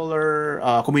smaller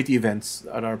community events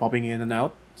that are popping in and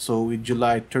out. So with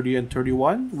July 30 and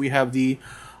 31, we have the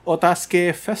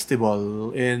Otaske Festival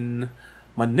in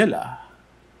Manila.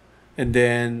 And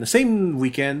then the same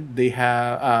weekend, they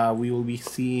have we will be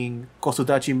seeing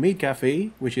Kosudachi Maid Cafe,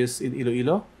 which is in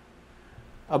Iloilo.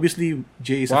 Obviously,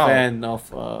 Jay is Wow. a fan of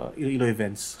Iloilo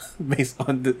events based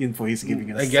on the info he's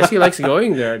giving us. I guess he likes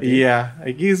going there. dude. Yeah,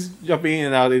 like he's jumping in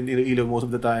and out in Iloilo most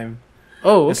of the time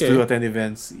Oh, just to okay. attend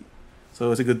events. So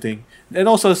it's a good thing. And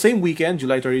also the same weekend,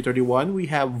 July 30, 31, we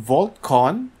have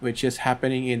VaultCon, which is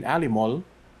happening in Ali Mall.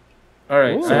 All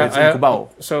right. Ooh. So it's in Cubao.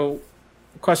 So,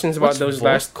 questions about What's those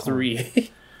last VaultCon?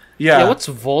 three. Yeah, What's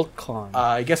VoltCon?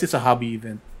 I guess it's a hobby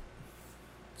event.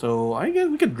 So I guess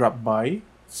we could drop by.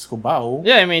 It's Cubao.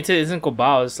 Yeah, I mean, it's in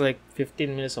Cubao. It's like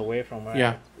 15 minutes away from where.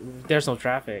 Yeah. There's no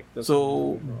traffic.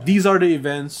 So these are the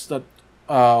events that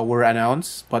were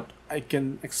announced, but I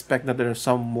can expect that there are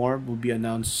some more will be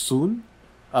announced soon.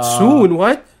 Soon?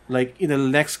 What? Like in the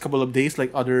next couple of days,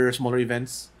 like other smaller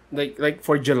events. Like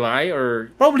for July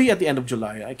or Probably at the end of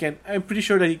July. I'm pretty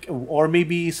sure that or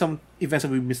maybe some events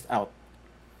that we missed out.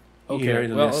 Here in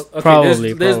the list. okay.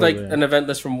 Probably, there's like probably. an event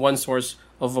list from one source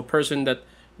of a person that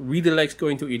really likes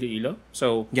going to Iloilo.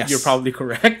 So Yes. you're probably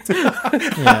correct.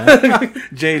 Yeah.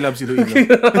 Jay loves Iloilo.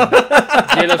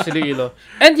 Jay loves Iloilo.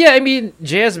 And yeah, I mean,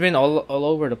 Jay has been all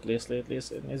over the place lately.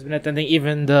 So he's been attending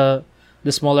even the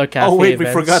smaller cafe Oh wait,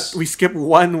 events. we forgot. We skipped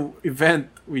one event.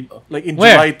 Like in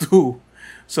Where? July 2.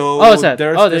 So Oh, what's that?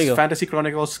 there's Oh, there this you go. Fantasy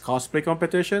Chronicles cosplay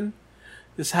competition.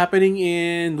 It's happening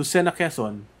in Lucena,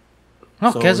 Quezon.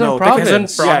 Oh, So, Quezon no, Province.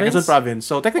 Quezon Yeah, Province? Quezon Province.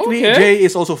 So technically, Okay. Jay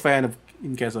is also fan of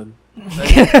in Quezon.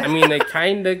 I mean, I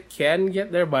kind of can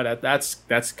get there, but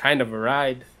that's kind of a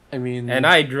ride. I mean, And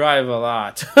I drive a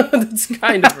lot. That's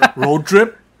kind of a road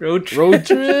trip. road trip. Road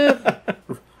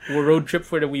trip. Road trip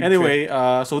for the week. Anyway,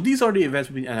 so these are the events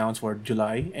we've been announced for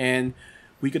July, and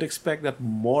we could expect that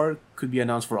more could be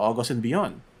announced for August and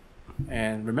beyond.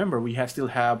 And remember, we still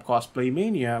have Cosplay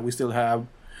Mania. We still have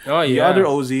Oh the yeah. other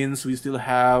Ozines. We still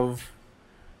have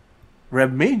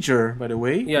Rev Major, by the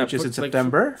way, Yeah, which is in like,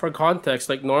 September. For context,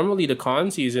 like normally the con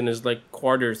season is like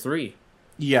Q3.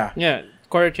 Yeah. Yeah,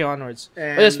 quarter onwards.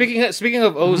 And- Oh, yeah, speaking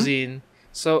of Ozine,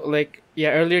 so like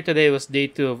earlier today was day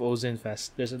 2 of Ozine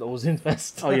Fest. There's an Ozine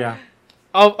Fest. Oh yeah.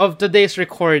 of today's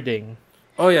recording.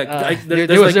 Oh yeah, There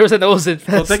there's was an Ozine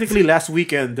So Fest. technically, last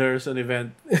weekend there's an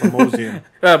event from Ozine.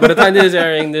 by the time this is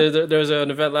airing, there was an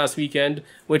event last weekend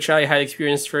which I had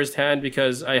experienced firsthand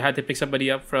because I had to pick somebody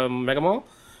up from Mega Mall,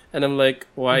 and I'm like,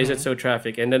 why is it so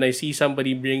traffic? And then I see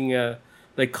somebody bring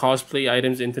like cosplay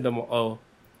items into the mall.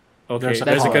 Oh, okay, There's a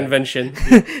there's a car. convention.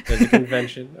 There's a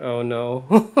convention. Oh no.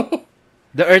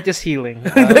 The Earth is healing.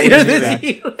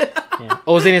 Yeah.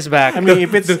 Ozine is back. I mean,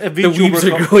 if it's a The weebs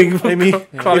are going. I mean,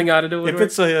 crawling out of the if woodwork.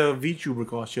 it's a VTuber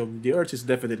costume, the Earth is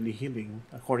definitely healing,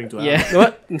 according to Alan. Yeah.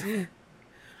 What?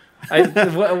 Stop,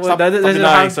 that stop doesn't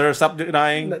denying, have- sir. Stop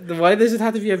denying. Why does it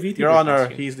have to be a VTuber? Your Honor,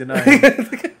 costume? he's denying.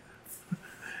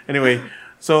 Anyway,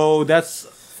 so that's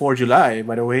for July,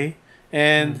 by the way.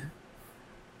 And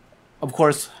of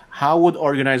course, how would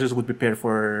organizers would prepare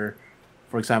for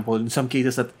example, in some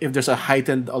cases that if there's a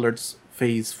heightened alerts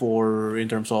phase in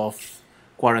terms of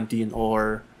quarantine,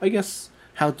 or I guess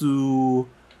how to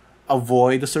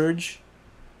avoid the surge.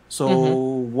 So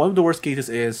one of the worst cases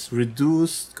is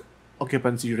reduced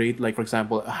occupancy rate. Like for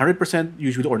example, 100%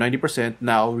 usually or 90%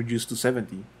 now reduced to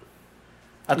 70.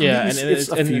 At Yeah, least and it's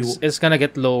a few. it's gonna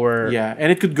get lower. Yeah,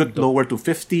 and it could get lower to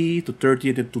 50, to 30,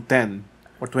 and to 10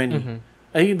 or 20.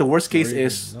 I think the worst case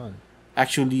is None.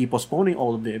 actually postponing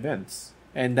all of the events,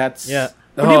 and that's Yeah.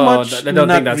 pretty much I don't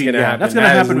not think that's really, gonna happen. That's gonna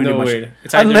That is happen really no much, way.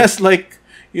 It's either- unless like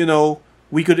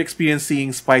we could experience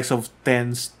seeing spikes of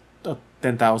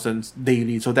 10,000s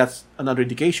daily. So that's another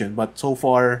indication. But so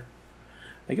far,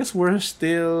 I guess we're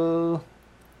still.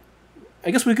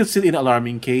 I guess we could still in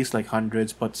alarming case like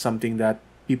hundreds, but something that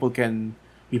people can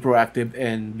be proactive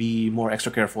and be more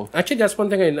extra careful. Actually, that's one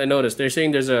thing I noticed. They're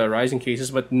saying there's a rise in cases,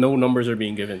 but no numbers are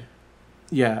being given.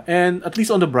 Yeah, and at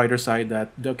least on the brighter side,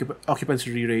 that the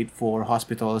occupancy rate for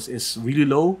hospitals is really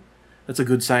low. That's a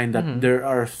good sign that there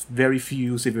are very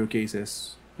few severe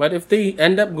cases. But if they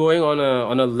end up going on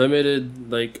a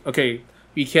limited, like, okay,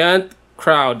 we can't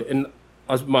crowd in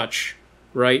as much,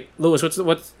 right? Louis,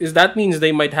 what is that means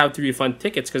they might have to refund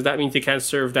tickets because that means they can't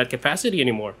serve that capacity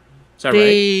anymore. Is that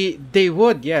right? They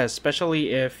would, yeah,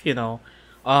 especially if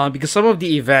because some of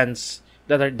the events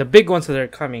that are the big ones that are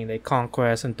coming, like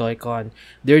Conquest and Toy-Con,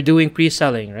 they're doing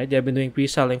pre-selling, right? They've been doing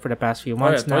pre-selling for the past few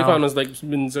months now. Toy-Con was like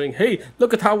been saying, "Hey,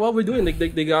 look at how well we're doing." Like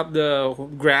they got the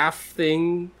graph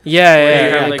thing. Yeah, Where yeah, they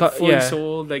yeah. have, like fully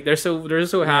sold. Like they're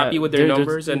so happy with their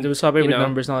numbers and they're so happy with know,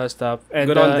 numbers and all that stuff. And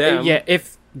good on them. Yeah,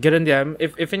 if good on them.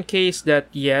 If in case that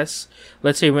yes,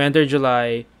 let's say we enter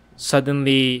July,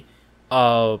 suddenly,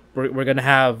 we're gonna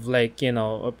have like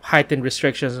heightened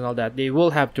restrictions and all that. They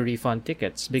will have to refund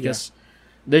tickets because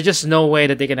there's just no way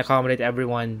that they can accommodate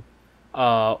everyone,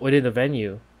 within the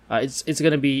venue. It's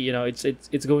gonna be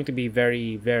it's going to be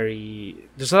very very.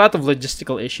 There's a lot of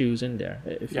logistical issues in there.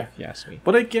 If you ask me.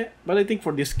 But I think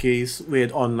for this case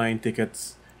with online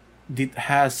tickets, it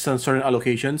has some certain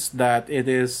allocations that it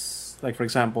is like for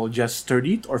example just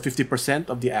 30 or 50%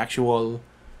 of the actual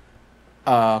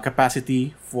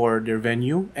capacity for their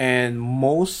venue, and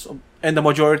the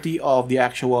majority of the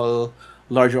actual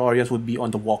larger audience would be on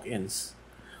the walk-ins.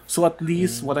 So at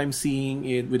least what I'm seeing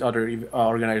with other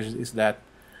organizers is that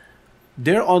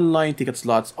their online ticket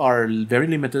slots are very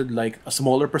limited, like a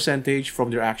smaller percentage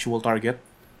from their actual target.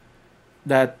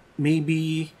 That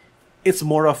maybe it's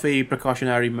more of a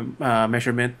precautionary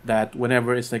measurement that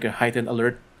whenever it's like a heightened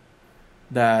alert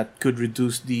that could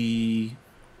reduce the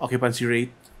occupancy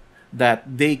rate, that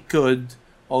they could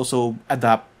also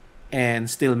adapt and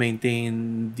still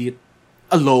maintain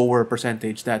a lower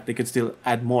percentage, that they could still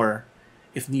add more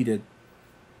if needed.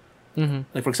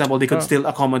 Like for example, they could still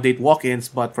accommodate walk-ins,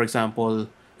 but for example,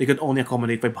 they could only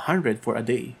accommodate 500 for a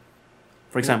day.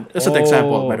 For example, that's an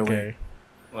example, by the way.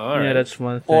 All Yeah, that's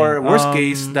one thing. Or worst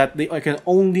case, that they can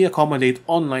only accommodate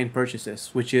online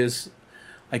purchases, which is,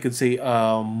 I could say,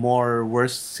 a more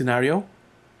worst scenario.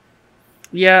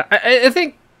 Yeah, I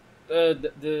think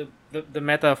the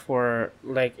metaphor,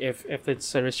 like if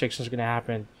it's a restrictions gonna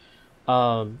happen,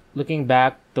 looking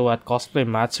back to what Cosplay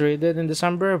Matsuri did in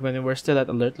December when we were still at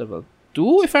alert level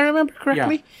 2, if I remember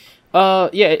correctly.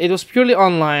 It was purely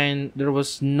online. There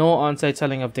was no on-site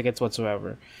selling of tickets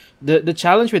whatsoever. The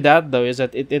challenge with that though is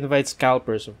that it invites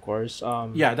scalpers, of course.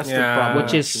 That's the problem.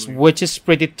 Which is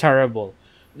pretty terrible.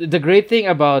 The great thing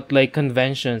about like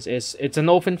conventions is it's an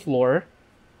open floor.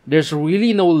 There's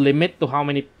really no limit to how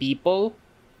many people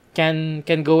can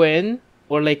go in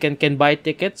or like can buy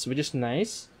tickets, which is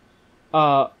nice.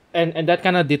 And that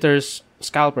kind of deters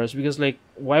scalpers because like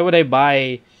why would I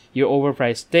buy your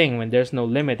overpriced thing when there's no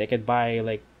limit? I could buy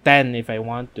like 10 if I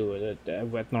want to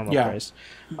at normal price.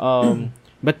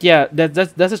 But yeah,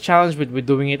 that's a challenge with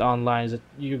doing it online, is that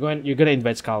you're gonna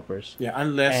invite scalpers. Yeah,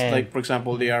 unless like for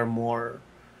example they are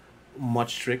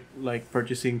much strict, like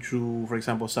purchasing through, for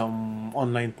example, some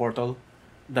online portal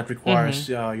that requires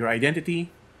your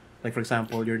identity, like for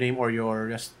example your name or your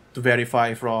just to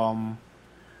verify from,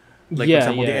 like for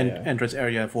example the entrance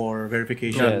area for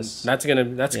verification. Yes. That's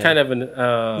kind of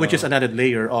an which is an added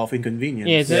layer of inconvenience.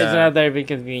 Yeah, it's another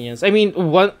inconvenience. I mean,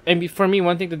 for me,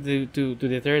 one thing to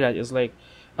deter that is like,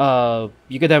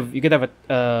 you could have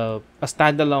a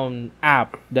standalone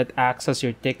app that acts as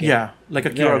your ticket. Yeah, like a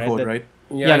QR code, right?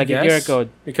 Yeah, like a QR code.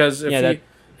 Because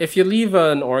if you leave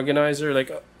an organizer,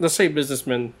 like let's say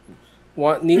businessman,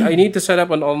 I need to set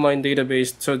up an online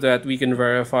database so that we can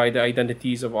verify the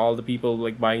identities of all the people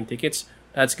like buying tickets.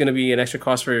 That's gonna be an extra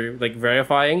cost for like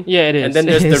verifying. Yeah, it is. And then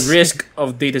there's the risk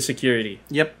of data security.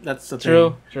 Yep, that's the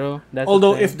True. thing.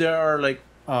 Although if there are like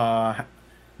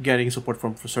getting support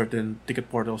from certain ticket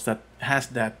portals that has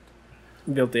that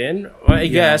built in. Well, I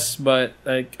guess, but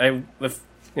like as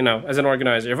an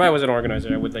organizer, if I was an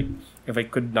organizer, I would like if I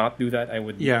could not do that, I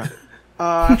would. Yeah.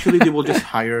 Actually, they will just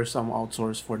hire some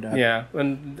outsource for that. Yeah,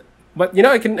 but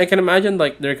I can imagine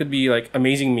like there could be like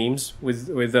amazing memes with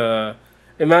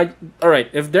imagine. All right,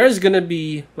 if there's gonna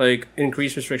be like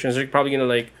increased restrictions, they're probably gonna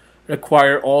like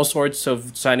require all sorts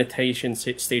of sanitation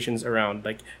stations around,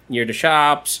 like near the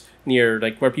shops, near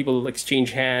like where people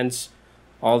exchange hands,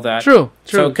 all that. True.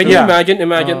 So can you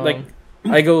imagine like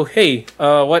I go, hey,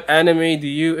 what anime do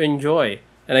you enjoy?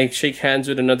 And I shake hands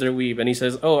with another weeb, and he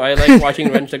says, oh, I like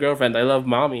watching Rent a Girlfriend. I love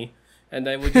Mommy. And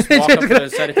I would just walk up to the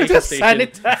sanitation station.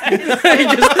 just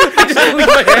leave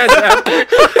my hands after.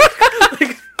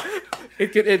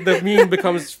 The meme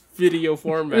becomes video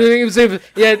format.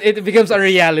 Yeah, it becomes a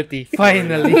reality.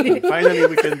 Finally. Finally,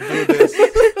 we can do this.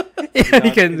 Yeah,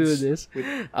 we can do this.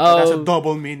 That's a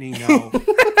double meaning now.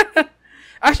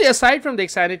 Actually, aside from the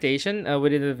sanitation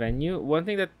within the venue, one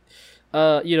thing that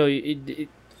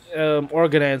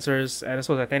organizers and I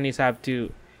suppose attendees have to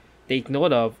take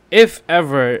note of, if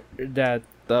ever that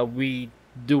we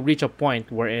do reach a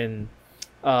point wherein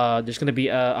there's going to be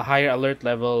a higher alert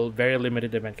level, very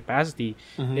limited event capacity,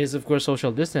 is of course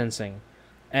social distancing,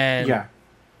 and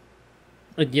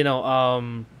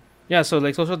so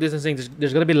like social distancing,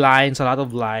 there's going to be lines, a lot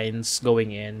of lines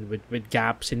going in with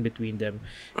gaps in between them,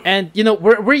 and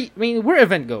we're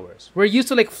event goers. We're used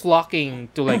to like flocking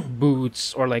to like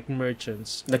booths or like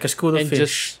merchants, like a school of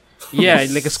fish.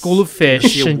 Like a school of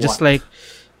fish, and just like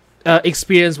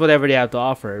experience whatever they have to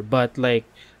offer. But like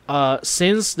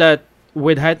since that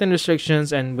with heightened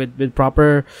restrictions and with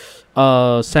proper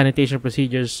sanitation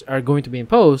procedures are going to be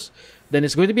imposed, then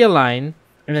it's going to be a line.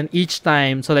 And then each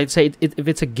time, so let's say if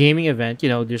it's a gaming event,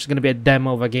 there's going to be a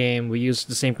demo of a game. We use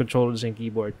the same controllers and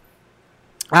keyboard.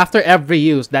 After every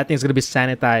use, that thing's going to be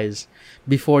sanitized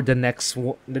before the next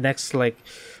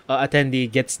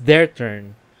attendee gets their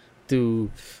turn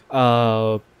to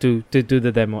do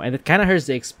the demo. And it kind of hurts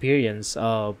the experience,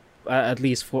 at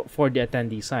least for the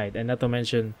attendee side. And not to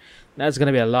mention, that's going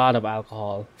to be a lot of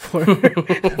alcohol for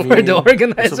the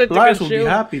organizer to consume. Will be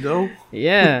happy though.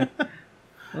 Yeah.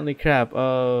 Holy crap.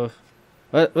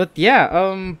 But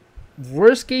yeah,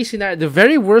 worst case scenario, the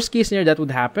very worst case scenario that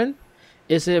would happen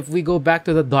is if we go back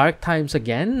to the dark times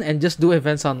again and just do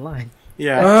events online.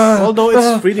 Yeah, although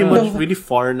it's pretty much really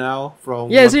far now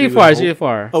from. Yeah, it's really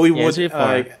far. Oh, we would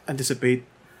anticipate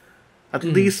at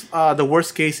least the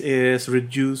worst case is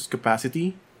reduced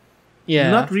capacity.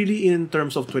 Yeah, not really in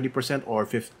terms of 20% or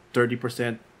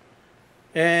 30%,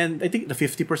 and I think the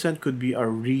 50% could be a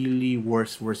really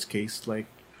worst case. Like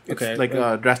it's like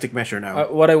a drastic measure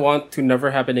now. What I want to never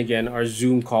happen again are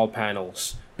Zoom call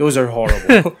panels. Those are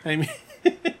horrible. I mean.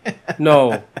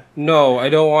 No, I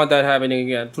don't want that happening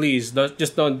again. Please,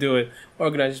 just don't do it.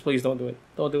 Organizers, please don't do it.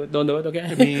 Don't do it. Okay.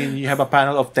 I mean, you have a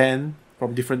panel of 10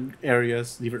 from different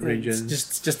areas, different regions.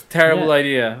 It's just a terrible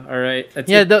idea. All right.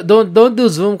 Don't do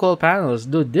Zoom call panels.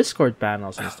 Do Discord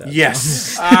panels instead.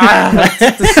 Yes.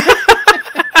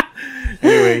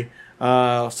 Anyway,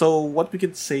 so what we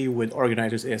could say with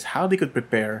organizers is how they could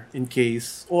prepare in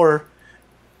case, or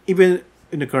even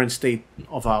in the current state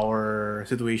of our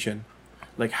situation.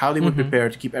 Like how they would prepare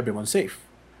to keep everyone safe.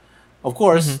 Of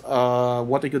course,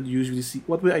 what I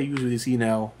usually see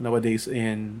nowadays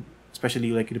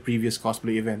especially like in the previous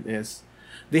cosplay event is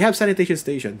they have sanitation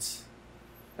stations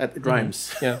at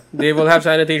Grimes. Yeah, they will have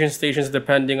sanitation stations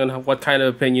depending on what kind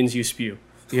of opinions you spew.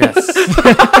 Yes.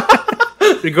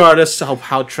 Regardless of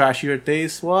how trashy your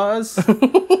taste was,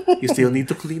 you still need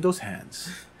to clean those hands.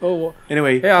 Oh,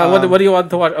 anyway. Yeah, what do you want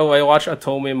to watch? Oh, I watch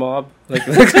Atome Mob.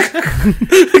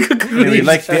 Anyway,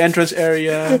 like the entrance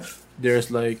area, there's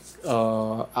like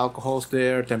alcohols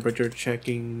there, temperature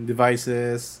checking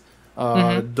devices,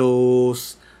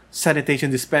 those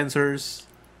sanitation dispensers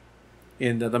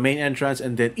in the main entrance,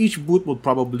 and then each booth would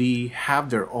probably have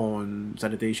their own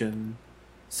sanitation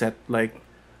set, like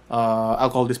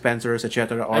alcohol dispensers,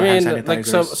 etc. Or hand sanitizers. Like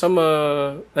some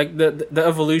like the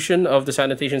evolution of the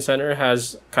sanitation center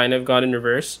has kind of gone in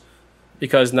reverse,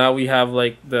 because now we have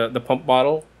like the pump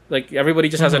bottle. Like everybody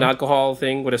just has an alcohol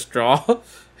thing with a straw.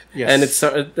 Yes.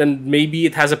 And maybe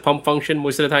it has a pump function.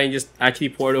 Most of the time, you just actually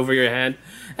pour it over your hand.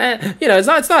 And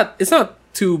it's not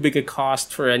too big a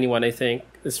cost for anyone, I think.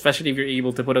 Especially if you're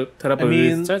able to put up a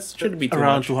booth. So it shouldn't be too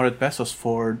around much. 200 pesos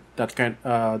for that kind.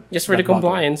 Just for the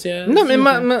compliance, yeah. No, it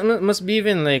must be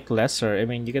even like lesser. I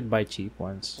mean, you could buy cheap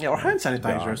ones. Yeah, or hand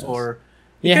sanitizers, or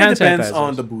It Yeah, kind hand of depends sanitizers.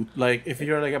 on the boot. Like if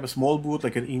you're like have a small boot,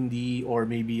 like an indie or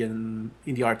maybe an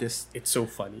indie artist, It's so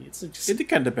funny. It's just, it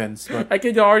kind of depends. But I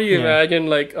can already Yeah. imagine,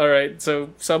 like, all right, so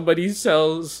somebody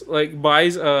somebody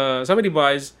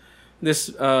buys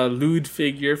this lewd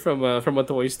figure from a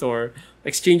toy store,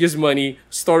 exchanges money,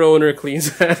 store owner cleans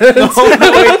hands.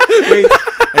 wait.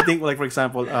 I think like for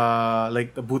example,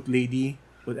 like the boot lady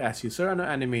would ask you, "Sir, ano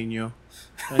anime nyo?"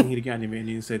 Ang hilig yung anime, and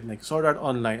you said like Sword Art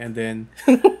Online, and then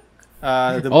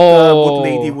the boot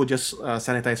lady would just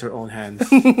sanitize her own hands,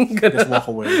 just walk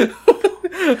away.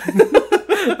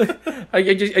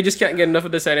 I just can't get enough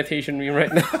of the sanitation meme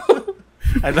right now.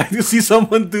 I'd like to see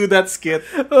someone do that skit.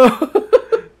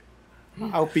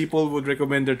 How people would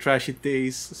recommend their trashy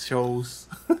taste shows.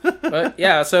 But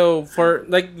yeah, so for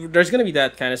like, there's gonna be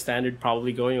that kind of standard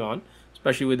probably going on,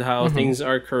 especially with how things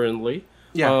are currently.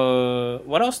 Yeah.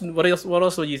 What else? What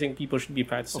else do you think people should be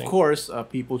practicing? Of course,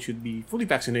 people should be fully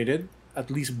vaccinated. At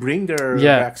least bring their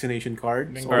Yeah. vaccination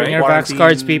cards. Bring your vax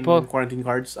cards, people. Quarantine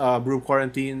cards. Brew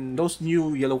quarantine. Those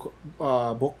new yellow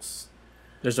books.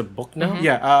 There's a book now.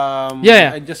 Yeah.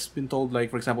 Yeah. I just been told,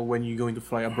 like for example, when you're going to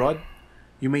fly abroad,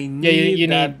 you may need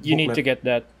Yeah, you need booklet, to get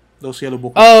that. those yellow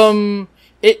booklets.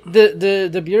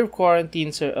 The Bureau of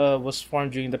Quarantine was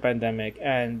formed during the pandemic,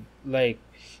 and like,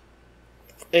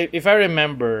 if I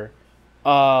remember,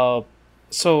 so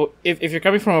if you're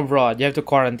coming from abroad, you have to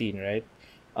quarantine, right?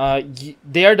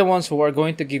 They are the ones who are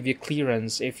going to give you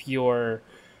clearance if you're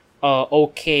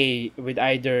okay with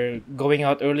either going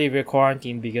out early with your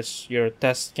quarantine because your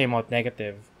test came out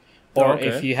negative, or Okay.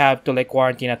 if you have to like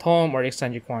quarantine at home or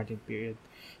extend your quarantine period.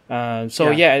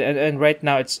 Yeah. And right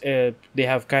now it's they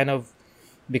have kind of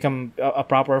become a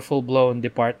proper full blown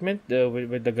department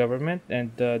with the government,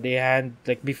 and they hand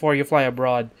like before you fly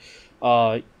abroad,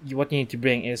 what you need to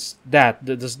bring is the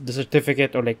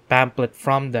certificate or like pamphlet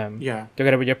from them, Yeah.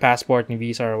 together with your passport and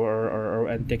visa or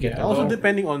and ticket. Yeah. Also,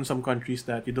 depending on some countries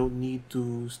that you don't need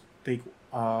to take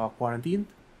quarantine,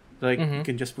 like you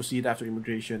can just proceed after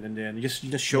immigration, and then you just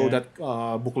show Yeah. that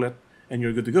booklet, and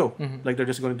you're good to go. Mhm. Like they're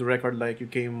just going to record like you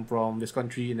came from this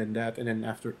country, and then that, and then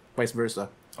after vice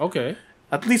versa. Okay.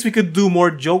 At least we could do more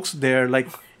jokes there. Like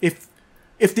if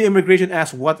the immigration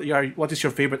asks what is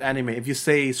your favorite anime, if you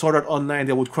say Sword Art Online,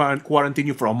 they would quarantine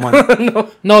you for a month.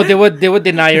 No, they would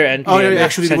deny your entry. Oh, and yeah,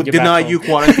 actually, they send would back deny home. you,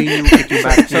 quarantine you, kick you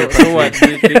back to So, your so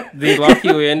country. what? They lock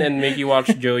you in and make you watch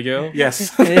JoJo?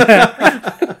 Yes.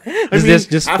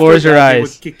 Just after force your that, they eyes.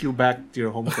 would kick you back to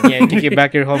your home country. Yeah, take you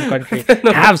back to your home country.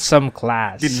 Have some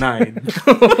class. Denied.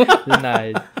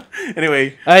 Denied.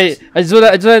 Anyway, I just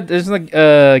want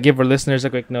to give our listeners a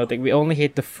quick note. Like, we only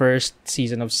hate the first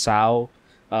season of SAO.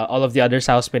 All of the other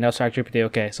SAO spin-offs are actually pretty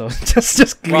okay. So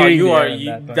just Wow, clearing you the are air on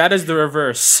that one. that is the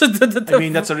reverse. I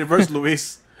mean that's a reverse,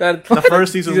 Luis. That The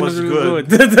first season was good.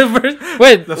 The first,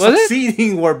 Wait, The was it?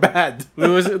 succeeding were bad,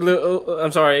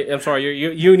 I'm sorry.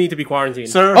 You need to be quarantined.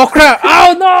 sir. Oh crap!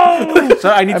 Oh no! Sir,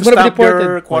 I need I'm to gonna be stamp your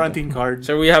deported. quarantine card.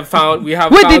 So we have found Wait,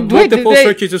 found did multiple they-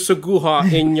 searches of Suguha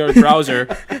in your browser.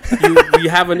 We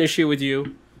have an issue with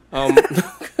you.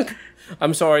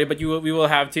 I'm sorry, but we will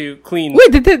have to clean.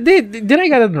 Wait, did I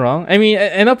get it wrong? I mean,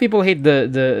 I know people hate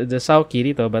the Sao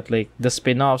Kirito, but like the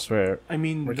spin-offs were I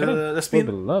mean, We're kind of the spin,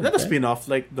 beloved, not the right? spin-off,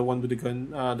 like the one with the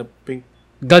gun, the pink,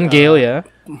 Gun Gale, yeah.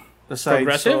 the side.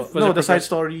 Progressive? Was No, it the side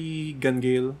progressive? story, Gun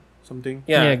Gale, something.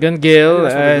 Yeah, Yeah. Gun Gale,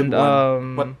 That's not a good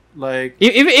and one. But like,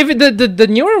 if the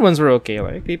newer ones were okay,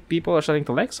 like people are starting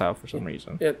to like Sao for some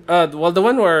reason. Yeah, well, the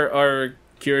one where our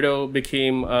Kirito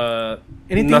became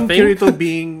anything nothing. Kirito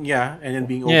being and then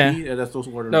being OP, Yeah. that's those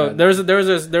were No, bad. there's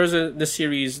a the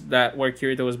series that where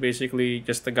Kirito was basically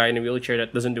just a guy in a wheelchair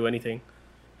that doesn't do anything,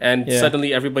 and Yeah.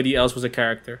 suddenly everybody else was a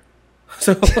character.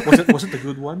 So was it the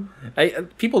good one?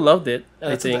 people loved it.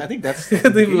 I think. I think that's They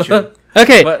the indication. loved-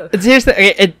 Okay, But- here's the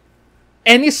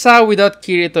any Sao without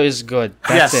Kirito is good.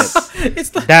 That's Yes. it.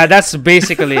 It's like That's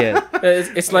basically it.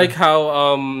 it's like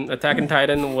how Attack on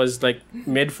Titan was like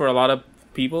mid for a lot of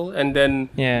people, and then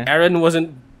Yeah. Eren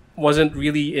wasn't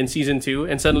really in season 2,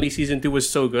 and suddenly season 2 was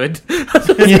so good.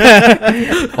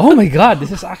 Yeah. Oh my god,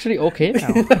 this is actually okay now.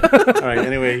 All right.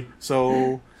 Anyway,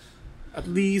 so at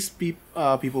least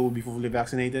people will be fully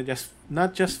vaccinated,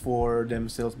 not just for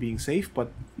themselves being safe, but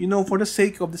for the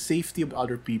sake of the safety of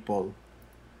other people.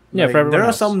 Yeah, Like, for everyone there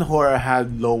are else. some who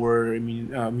had lower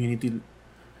immunity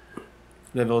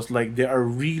levels, like they are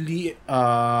really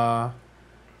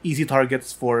easy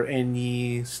targets for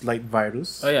any slight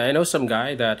virus. Oh yeah, I know some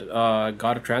guy that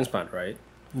got a transplant, right?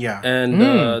 Yeah. And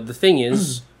the thing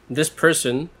is, this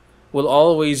person will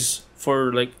always,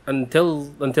 for like until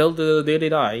the day they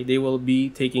die, they will be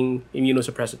taking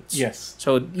immunosuppressants. Yes.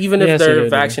 So even if Yes, they're they do.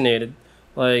 vaccinated,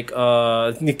 Like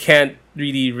you can't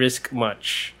really risk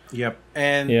much. Yep.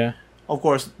 And Yeah. of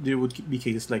course, there would be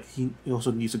cases like he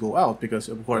also needs to go out because,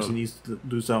 of course, he needs to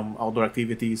do some outdoor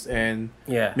activities and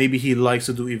Yeah. maybe he likes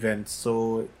to do events.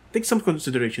 So take some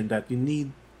consideration that you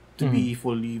need to be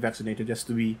fully vaccinated just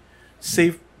to be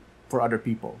safe for other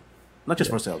people, not just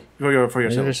for yourself. For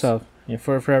yourself. Yourself. Yeah,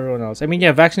 for everyone else. I mean,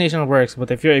 yeah, vaccination works, but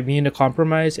if you're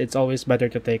immunocompromised, it's always better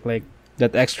to take like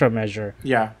that extra measure.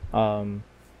 Yeah. Um,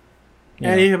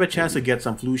 And if you have a chance to get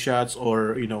some flu shots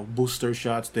or booster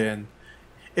shots, then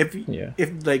if Yeah.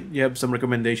 if like you have some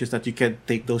recommendations that you can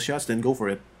take those shots, then go for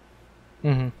it.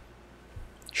 mm-hmm.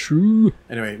 True.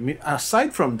 Anyway,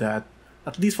 aside from that,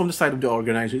 at least from the side of the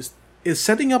organizers, is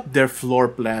setting up their floor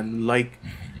plan. Like,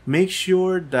 make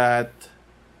sure that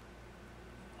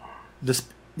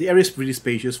the area is really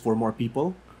spacious for more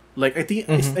people. Like, I think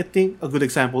I think a good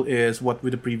example is what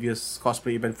with the previous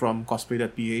cosplay event from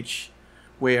cosplay.ph,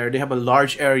 where they have a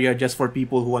large area just for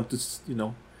people who want to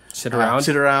Sit around.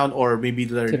 sit around, or maybe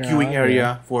the Sit queuing around,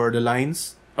 area for the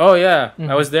lines. Oh yeah,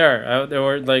 I was there. There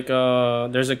were like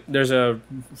there's a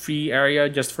free area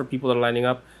just for people that are lining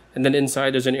up, and then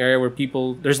inside there's an area where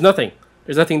there's nothing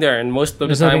there, and most of the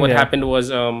There's time nothing what there. happened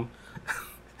was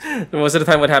most of the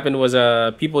time what happened was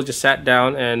people just sat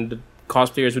down and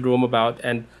cosplayers would roam about,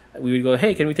 and we would go,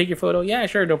 hey, can we take your photo? Yeah,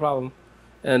 sure, no problem.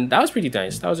 And that was pretty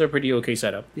nice. That was a pretty okay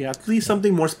setup. Yeah, at least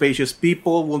something more spacious.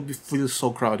 People won't feel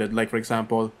so crowded. Like, for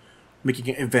example, making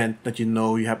an event that you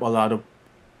have a lot of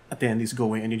attendees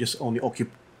going and you just only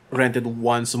rented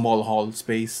one small hall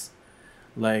space.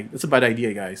 Like, that's a bad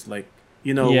idea, guys. Like,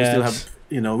 we still have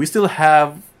Yes. we still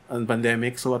have a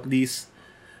pandemic, so at least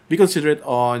be considerate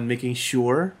on making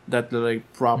sure that like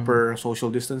proper social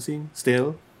distancing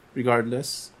still,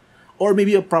 regardless. Or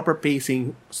maybe a proper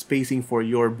spacing for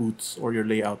your booths or your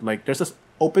layout. Like, there's this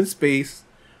open space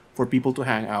for people to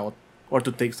hang out or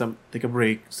to take a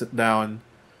break, sit down,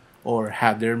 or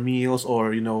have their meals,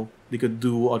 or they could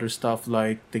do other stuff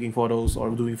like taking photos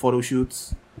or doing photo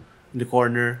shoots in the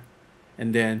corner,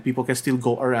 and then people can still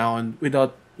go around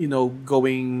without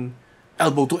going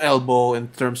elbow to elbow in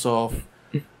terms of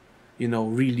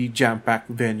really jam-packed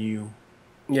venue.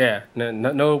 Yeah,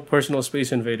 no personal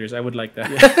space invaders. I would like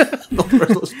that. No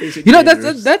personal space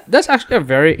That's that's actually a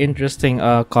very interesting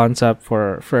concept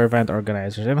for event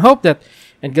organizers, and hope that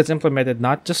it gets implemented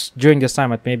not just during this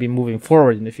time, but maybe moving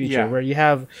forward in the future, Yeah. where you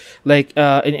have like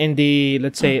in the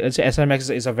let's say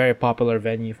SMX is a very popular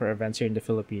venue for events here in the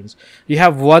Philippines. You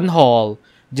have one hall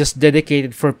just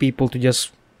dedicated for people to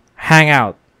just hang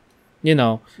out.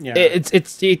 Yeah.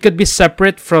 It could be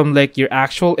separate from like your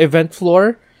actual event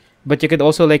floor, but you could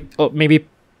also like maybe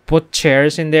put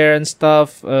chairs in there and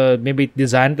stuff. Maybe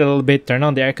design it a little bit, turn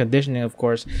on the air conditioning, of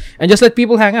course, and just let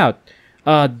people hang out.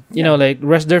 Like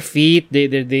rest their feet.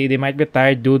 They might be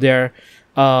tired. Do their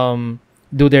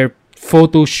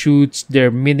photo shoots,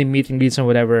 their mini meet and greets and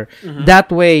whatever.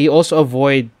 That way, you also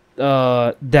avoid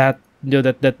that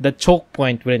that choke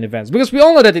point within events, because we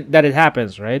all know that it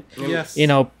happens, right? Yes.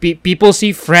 People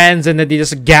see friends and then they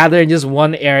just gather in just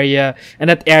one area, and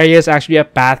that area is actually a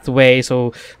pathway,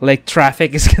 so like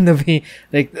traffic is gonna be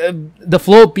like the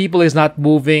flow of people is not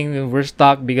moving, and we're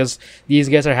stuck because these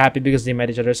guys are happy because they met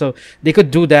each other. So they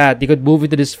could do that. They could move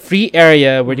into this free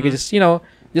area where they could just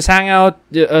hang out,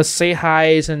 say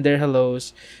hi's and their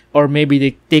hellos, or maybe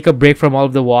they take a break from all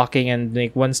of the walking, and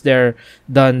like once they're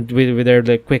done with their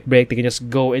like quick break, they can just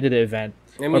go into the event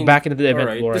or back into the event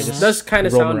alright, floor. and this just does kind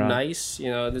of roam sound around. nice,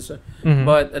 Mhm.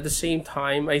 but at the same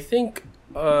time, I think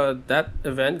that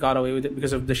event got away with it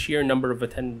because of the sheer number of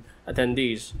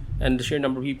attendees and the sheer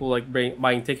number of people like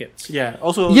buying tickets. Yeah.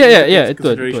 Also, Yeah, it's it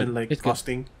could, consideration like it could.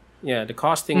 costing. Yeah, the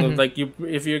costing of like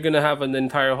if you're gonna have an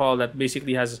entire hall that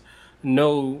basically has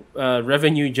no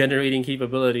revenue generating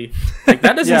capability, like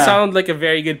that doesn't Yeah. sound like a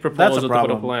very good proposal to put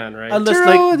a problem. plan, right? Unless True,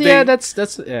 like yeah, they, that's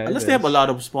unless they have a lot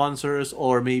of sponsors,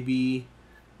 or maybe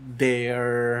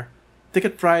their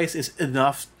ticket price is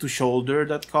enough to shoulder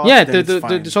that cost. yeah then it's to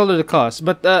fine. shoulder the cost.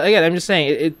 But again, I'm just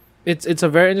saying it's a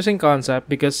very interesting concept,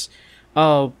 because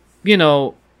you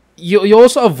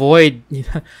also avoid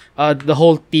the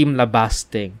whole team labas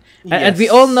thing. And we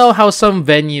Yes. all know how some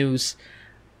venues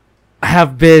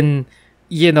have been,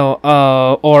 or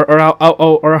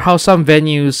how some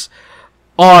venues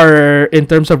are in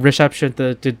terms of reception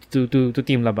to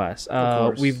Team Labas.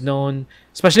 course. We've known,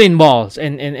 especially in malls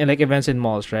and like events in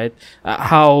malls, right?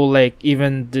 How like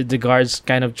even the guards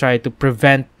kind of try to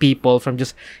prevent people from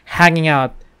just hanging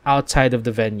out outside of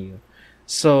the venue.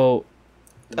 So,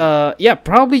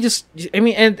 probably just, I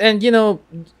mean, and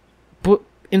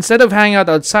instead of hanging out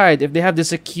outside, if they have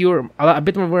the a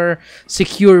bit more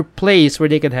secure place where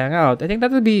they could hang out, I think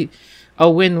that would be a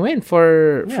win-win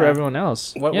for everyone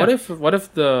else. What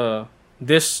if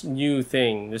this new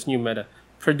meta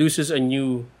produces a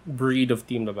new breed of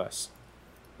Team Labas?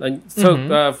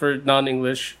 For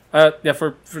non-English,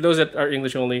 for those that are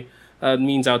English only,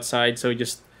 means outside. So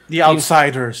just the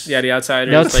outsiders. Yeah, the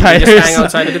outsiders. The Like, they just hang outsiders.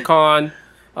 outside of the con.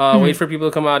 Wait for people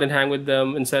to come out and hang with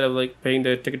them instead of like paying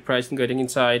the ticket price and getting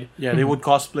inside. Yeah, they would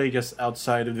cosplay just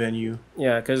outside the venue.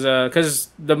 Yeah, because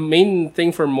the main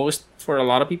thing for a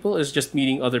lot of people is just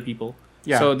meeting other people.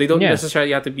 Yeah. So they don't Yeah.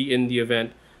 necessarily have to be in the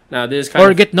event. Now this kind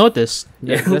Or of get noticed.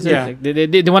 Yeah. That's Yeah.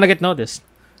 it. They want to get noticed.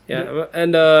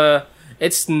 and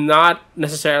it's not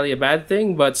necessarily a bad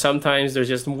thing, but sometimes there's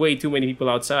just way too many people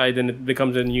outside, and it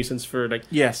becomes a nuisance for like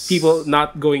Yes. people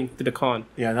not going to the con.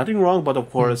 Yeah, nothing wrong, but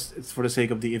of course, it's for the sake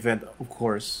of the event, of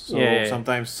course. So Yeah.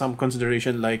 sometimes some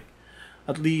consideration, like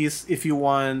at least if you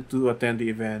want to attend the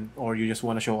event or you just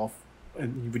want to show off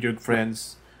with your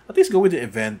friends, at least go with the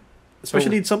event.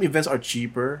 Especially some events are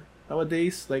cheaper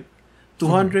nowadays, like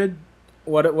 200.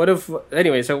 What if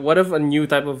anyway? So what if a new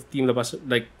type of Team Labas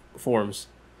like forms?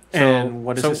 And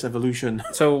what is this evolution?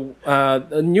 So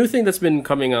a new thing that's been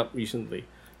coming up recently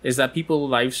is that people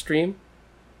live stream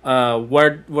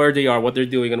where they are, what they're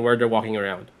doing, and where they're walking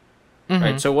around.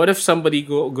 Right. So what if somebody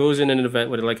goes in an event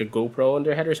with like a GoPro on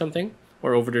their head or something,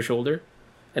 or over their shoulder,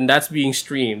 and that's being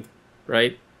streamed,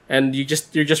 right? And you're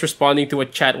just responding to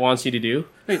what chat wants you to do.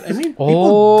 Wait, I mean,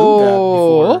 people do that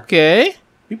before. Okay.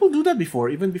 People do that before,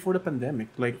 even before the pandemic,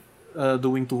 like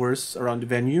doing tours around the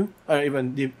venue, or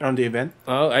even around the event.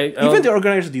 Even the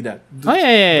organizers did that.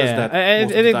 Yeah. That I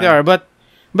most of the think time. there are,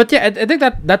 but yeah, I think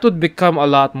that would become a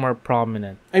lot more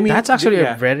prominent. I mean, that's actually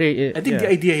yeah. a very. I think the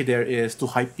idea there is to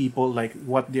hype people like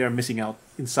what they are missing out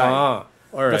inside. All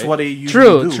right. That's what they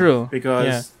usually do. True.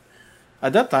 Because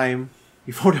at that time,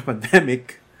 before the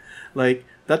pandemic, like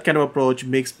that kind of approach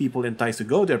makes people enticed to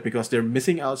go there because they're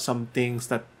missing out some things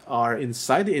that are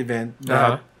inside the event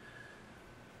that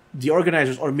the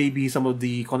organizers or maybe some of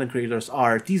the content creators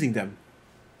are teasing them.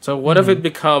 So what if it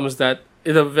becomes that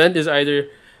the event is either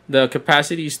the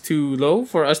capacity is too low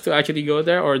for us to actually go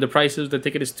there, or the price of the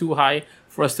ticket is too high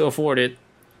for us to afford it?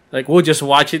 Like, we'll just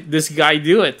watch this guy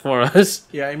do it for us.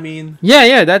 Yeah, I mean...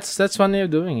 Yeah, that's one way of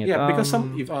doing it. Yeah, because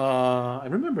I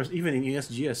remember even in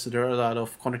ESGS, there are a lot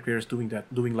of content creators doing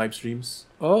that, doing live streams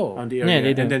on the area. Yeah,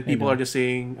 they do. And then people They are just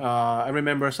saying... I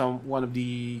remember one of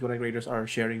the content creators are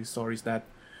sharing stories that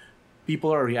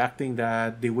people are reacting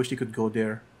that they wish they could go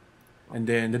there. And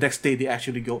then the next day, they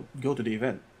actually go to the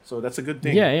event. So that's a good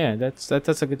thing. Yeah, that's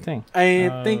a good thing.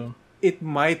 I think it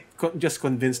might just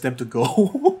convince them to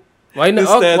go. Why not?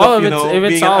 Instead of, if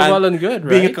it's all well and good, right?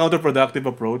 Being a counterproductive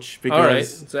approach. Because, all right.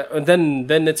 So, then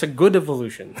it's a good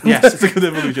evolution. Yes, it's a good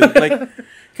evolution. Like,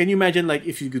 can you imagine, like,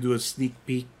 if you could do a sneak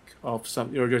peek of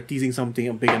or you're teasing something,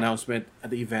 a big announcement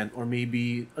at the event, or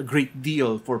maybe a great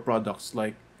deal for products,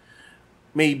 like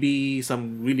maybe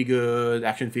some really good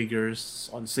action figures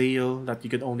on sale that you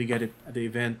could only get it at the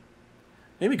event.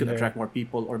 Maybe it could attract more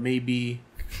people, or maybe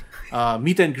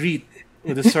meet and greet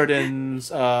with a certain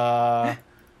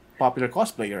popular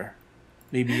cosplayer,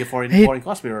 maybe a foreign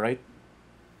cosplayer, right?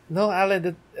 No,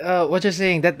 Alan, what you're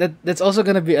saying that's also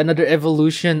gonna be another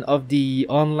evolution of the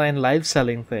online live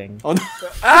selling thing. Oh,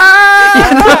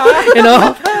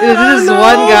 no. This is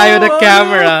one guy with a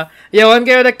camera. Yeah, one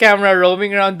guy with a camera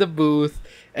roaming around the booth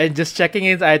and just checking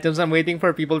his items. I'm waiting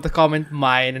for people to comment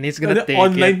mine, and he's gonna take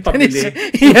online it.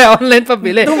 pabili. Yeah, online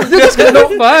pabili. That's gonna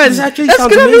be fun. This actually That's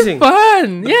sounds gonna amazing. be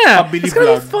fun. Yeah, Pabili it's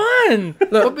gonna vlog. be fun.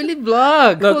 Pabili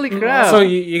vlog. Look, Holy crap! So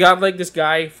you got like this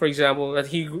guy, for example, that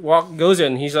he goes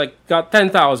in. He's like got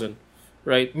 10,000,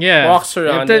 right? Yeah. Walks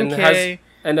around and 10K.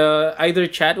 either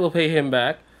chat will pay him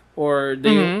back, or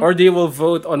they will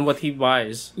vote on what he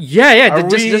buys. Yeah. Are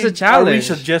Just a Are we challenge.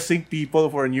 suggesting people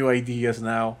for new ideas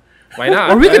now? Why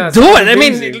not? Or we Why could not? do it. I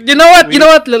mean, Amazing. you know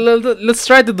what? Let's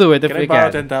try to do it if Can I we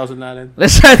borrow can. 10,000, Alan?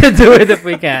 Let's try to do it if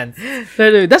we can. That's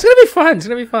gonna be fun. It's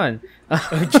gonna be fun.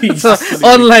 So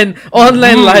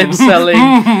online live selling.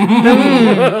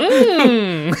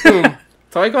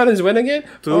 Toy-Con is when again?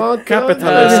 To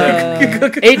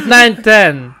capitalism. 8, 9,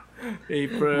 10.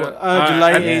 April, I-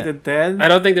 July I- 8 and 10. I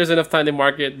don't think there's enough time to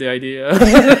market the idea.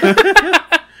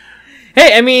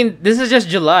 Hey, I mean, this is just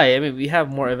July. I mean, we have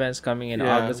more events coming in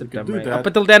Yeah, August, we could September, do that. up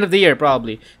until the end of the year,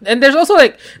 probably. And there's also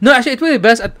actually, it would be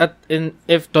best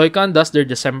if Toy-Con does their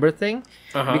December thing,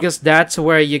 because that's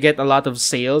where you get a lot of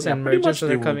sales Yeah, and pretty merchants much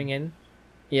that are they coming in.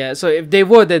 Yeah, so if they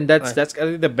would, then that's I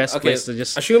think the best place to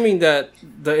just. Assuming that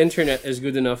the internet is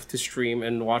good enough to stream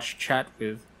and watch chat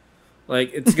with,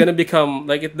 Like it's gonna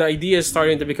become the idea is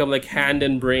starting to become like hand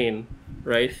and brain,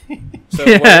 right? So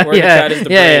Yeah, where the yeah, chat is the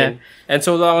yeah, brain, and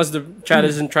so long as the chat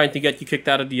isn't trying to get you kicked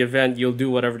out of the event, you'll do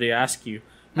whatever they ask you.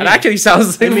 That actually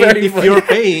sounds I like mean, very if funny. you're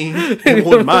paying, you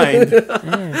won't mind.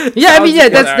 Yeah, I mean, yeah,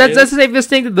 Sounds that's the safest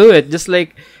thing to do it. Just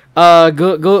like,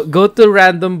 go to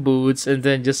random booths and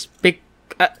then just pick.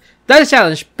 That's a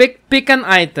challenge. Pick an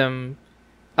item,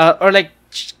 or like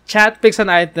chat picks an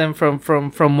item from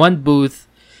one booth,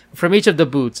 from each of the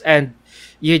booths, and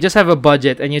you just have a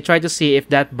budget and you try to see if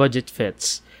that budget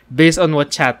fits based on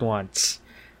what chat wants,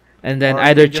 and then Or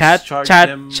either you just charge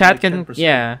them chat like can 10%.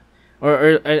 yeah.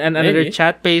 Or and another Maybe.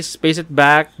 chat pays it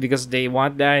back because they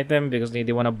want the item, because they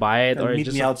want to buy it, And or meet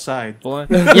just me outside. yeah,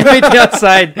 meet me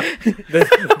outside.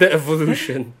 The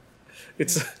evolution.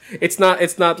 It's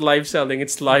not live selling.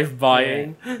 It's live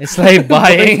buying. It's like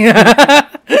buying.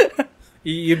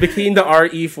 You became the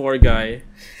RE4 guy.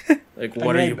 Like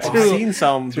what are you I've buying? seen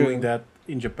some True. doing that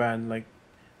in Japan, like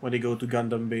when they go to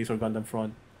Gundam base or Gundam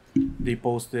front, they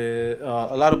post a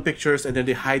lot of pictures and then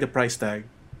they hide the price tag.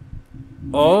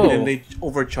 Oh, And then they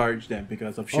overcharge them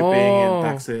because of shipping Oh. and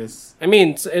taxes. I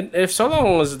mean, if so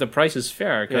long as the price is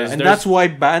fair, Yeah, because and that's why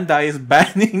Bandai is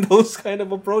banning those kind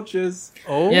of approaches.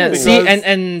 Yeah, because see,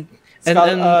 and It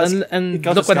counts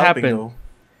look as what scalping, happened. though,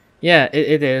 Yeah,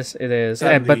 it is. Yeah, but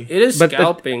Sadly. it is but-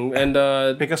 scalping, and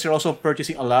because you're also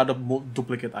purchasing a lot of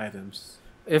duplicate items.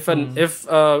 if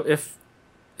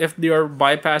if they are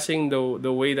bypassing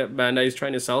the way that Bandai is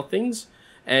trying to sell things,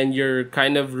 and you're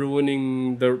kind of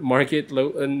ruining the market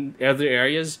in other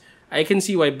areas, I can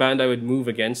see why Bandai would move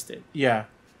against it. Yeah,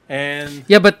 and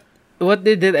yeah, but what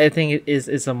they did, I think, is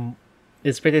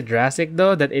pretty drastic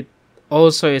though. That it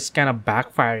also is kind of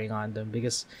backfiring on them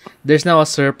because there's now a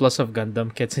surplus of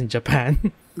Gundam kits in Japan.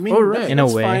 I mean, Oh, right. In a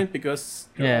that's way. fine because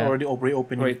you're Yeah. already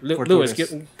reopening Wait, for Lewis,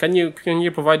 tourists. can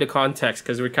you provide the context,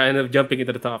 because we're kind of jumping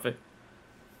into the topic.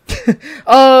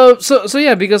 So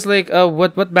yeah, because like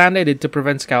what Bandai did to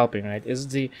prevent scalping, right, is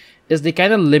the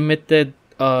kind of limited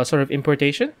sort of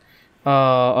importation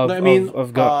of No, I mean,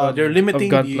 of they're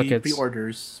limiting of the Gunpla kits.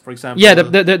 pre-orders. For example, Yeah,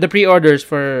 the pre-orders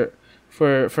for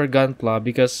Gunpla,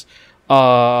 because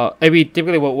I mean,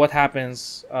 typically what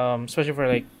happens, especially for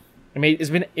like, I mean, it's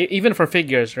been even for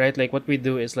figures, right? Like what we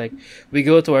do is like we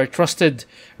go to our trusted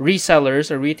resellers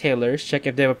or retailers, check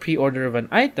if they have a pre-order of an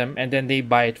item, and then they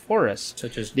buy it for us.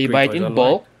 Such as They Great buy it Toys in Online.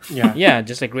 bulk. yeah, Yeah,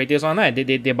 just like Great Deals Online. They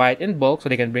buy it in bulk so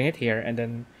they can bring it here, and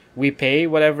then we pay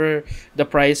whatever the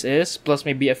price is, plus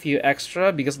maybe a few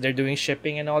extra because they're doing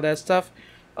shipping and all that stuff.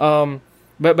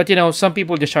 But you know, some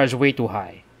people just charge way too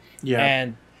high. yeah.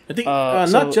 And I think so-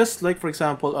 not just like, for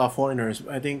example, foreigners.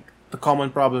 I think the common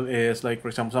problem is like, for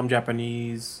example, some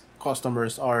Japanese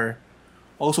customers are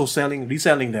also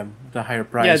reselling them at a higher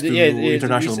price to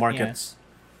international markets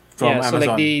from yeah, so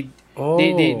Amazon. like Oh.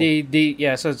 they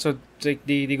yeah, so like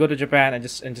they go to Japan and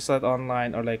just sell it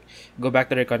online, or like go back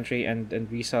to their country and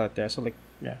resell it there. So like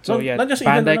yeah. so No, yeah, not just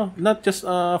Bandai- not just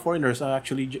foreigners.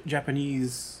 Actually,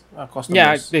 Japanese customers.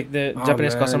 yeah, like the Oh,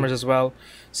 Japanese man. customers as well.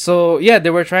 So yeah, they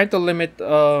were trying to limit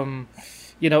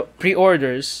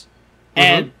pre-orders,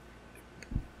 and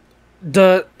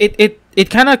it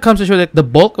kind of comes to show that the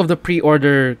bulk of the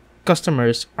pre-order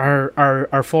customers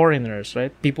are foreigners,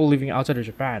 right? People living outside of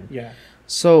Japan. Yeah.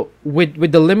 So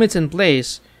with the limits in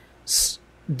place,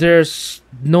 there's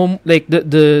no like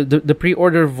the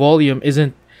pre-order volume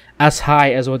isn't as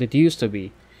high as what it used to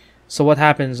be. So what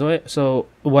happens? So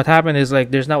what happened is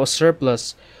like there's now a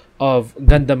surplus of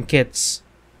Gundam kits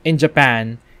in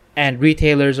Japan, and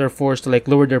retailers are forced to like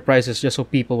lower their prices just so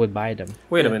people would buy them.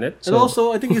 Wait a minute. And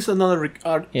also, I think it's another.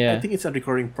 Yeah. I think it's a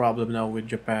recurring problem now with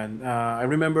Japan. I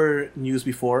remember news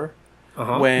before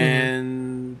Uh-huh.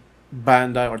 when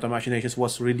Bandai or Tamashii Nations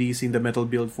was releasing the metal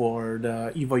build for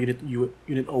the EVA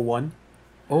Unit 01.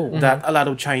 Oh. That a lot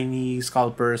of Chinese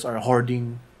scalpers are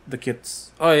hoarding the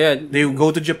kits. Oh yeah. They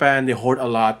go to Japan, they hoard a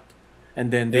lot,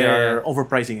 and then they Yeah, are yeah.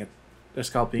 overpricing it. They're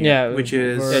scalping Yeah, it, which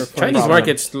is for- Yeah, for Chinese problem.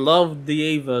 markets love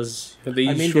the Avas. They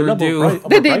I mean, sure they love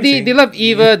do. They love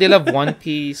Eva, they love One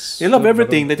Piece. They love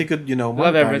everything that they could, Love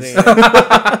monetize. everything.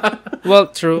 Well,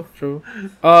 true.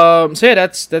 So yeah,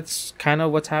 that's kind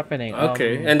of what's happening.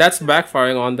 Okay, and that's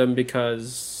backfiring on them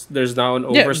because there's now an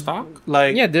Yeah. overstock.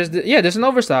 Like, there's an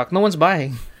overstock. No one's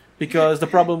buying. because the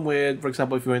problem with, for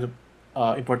example, if you're in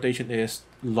importation is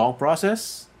long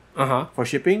process Uh huh. for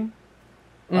shipping.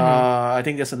 Mhm. I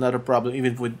think that's another problem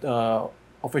even with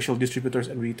official distributors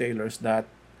and retailers, that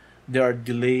there are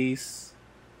delays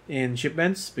in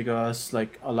shipments because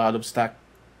like a lot of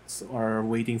stacks are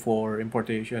waiting for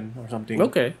importation or something.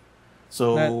 Okay.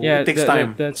 So it takes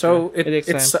time. That's So it takes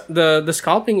it's time. the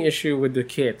scalping issue with the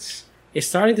kits is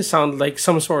starting to sound like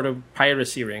some sort of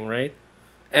piracy ring, right?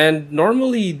 And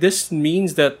normally this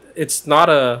means that it's not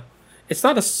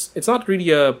really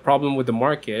a problem with the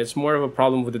market. It's more of a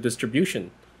problem with the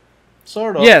distribution.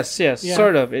 Sort of. Yes, Yeah.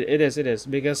 sort of. It is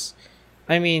because,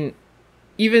 I mean,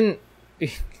 even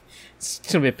it's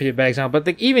gonna be a pretty bad example, but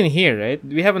like even here, right?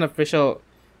 We have an official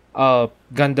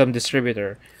Gundam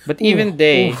distributor, but even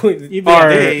they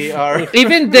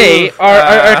even they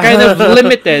are kind of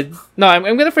limited. No,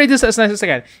 I'm gonna phrase this as nice as I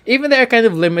can. Even they are kind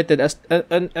of limited as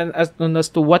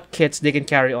to what kits they can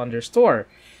carry on their store.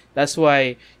 That's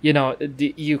why you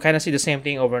kind of see the same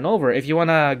thing over and over. If you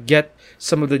wanna get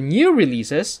some of the new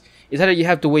releases, it's either you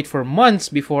have to wait for months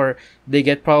before they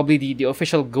get probably the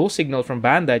official go signal from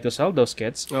Bandai to sell those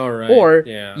kits, or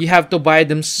you have to buy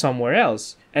them somewhere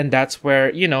else. And that's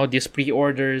where, these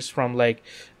pre-orders from like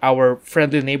our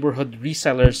friendly neighborhood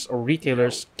resellers or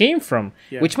retailers came from,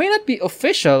 which may not be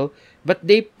official, but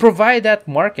they provide that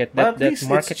market, that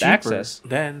market access.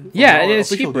 Then it's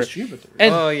cheaper.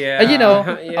 And,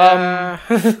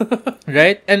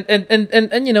 right? And at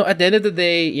the end of the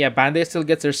day, Bandai still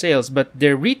gets their sales, but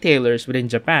their retailers within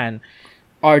Japan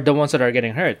are the ones that are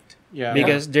getting hurt. Yeah.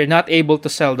 Because they're not able to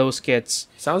sell those kits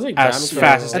Sounds like as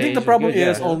fast as I think the problem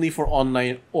is only for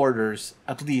online orders,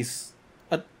 at least.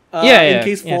 In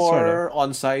case for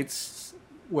on-sites,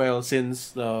 well,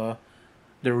 since they're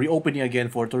reopening again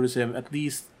for tourism, at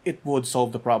least it would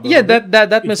solve the problem. Yeah,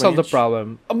 that may solve the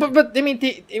problem. But I mean,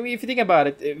 if you think about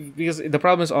it, because the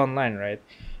problem is online, right?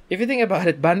 If you think about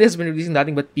it, Bandai has been releasing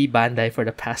nothing but P Bandai for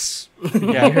the past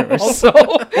year or so.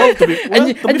 And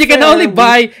you can only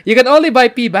buy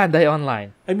P Bandai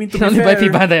online. I mean, you can only buy P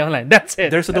Bandai online. That's it.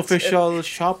 There's an official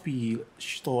Shopee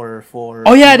store for.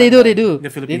 Oh yeah, they do. In the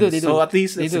Philippines. They do. So at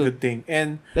least it's a good thing.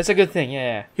 And that's a good thing.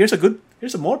 Yeah. Here's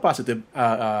a more positive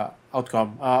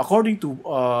outcome. According to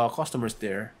customers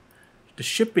there, the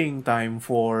shipping time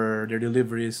for their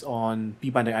deliveries on P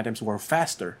Bandai items were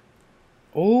faster.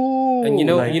 Oh, and you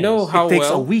know how it takes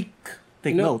well, a week.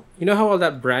 Take note. You know how well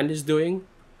that brand is doing?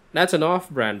 That's an off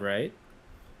brand, right?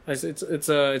 It's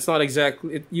not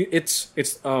exactly it's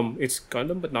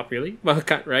Gundam, but not really.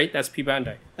 Right? That's P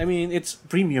Bandai. I mean, it's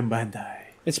premium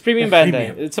Bandai. It's premium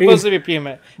Bandai. It's supposed to be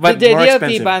premium, but the idea of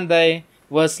P Bandai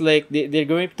was like they're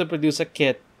going to produce a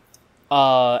kit,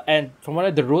 and from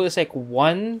what the rule is like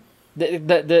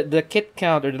the kit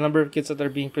count or the number of kits that are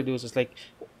being produced is like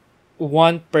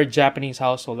one per Japanese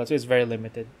household. That's why it's very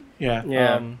limited.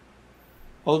 Yeah.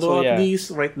 Although at least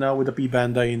right now with the P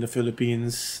Bandai in the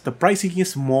Philippines, the pricing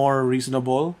is more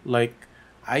reasonable. Like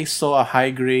I saw a high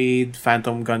grade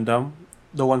Phantom Gundam,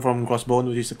 the one from Crossbone,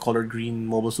 which is a colored green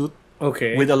mobile suit.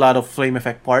 Okay. With a lot of flame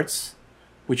effect parts,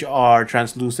 which are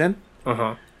translucent.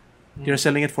 Uh-huh. They're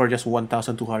selling it for just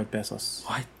 1,200 pesos.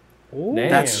 What? Oh,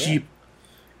 that's cheap.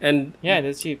 And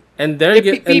that's cheap. And they're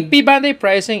P Bandai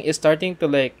pricing is starting to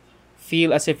like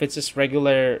feel as if it's just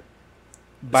regular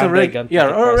Bandai Gundam. Yeah,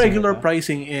 or regular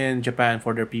pricing in Japan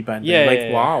for their P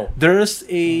Bandai. Wow. There's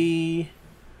I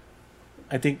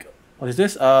think, what is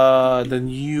this? The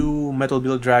new Metal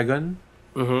Build Dragon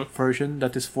version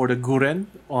that is for the Guren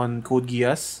on Code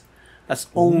Geass. That's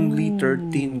only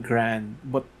 13 grand.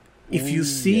 But if you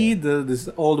see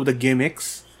all of the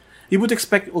gimmicks, you would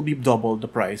expect it will be double the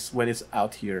price when it's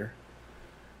out here.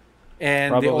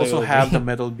 And Probably they also have the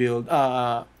Metal Build.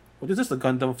 What is this? The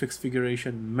Gundam fixed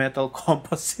figuration metal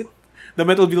composite. The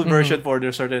Metal Build version for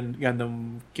their certain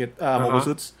Gundam kit mobile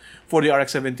suits for the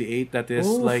RX-78. That is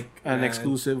an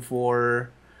exclusive for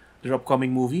their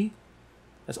upcoming movie.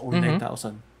 That's only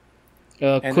 9,000.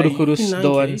 Kurukuru's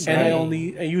Doan.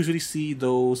 And I usually see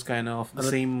those kind of the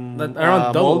same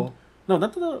around double. No,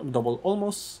 not the double.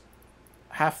 Almost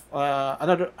half.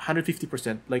 Another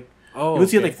 150%. Like you would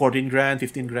see it like 14 grand,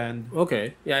 15 grand.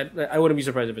 Okay, yeah, I wouldn't be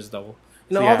surprised if it's double.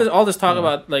 All this talk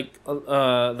about like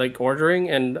ordering,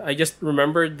 and I just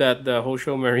rememred that the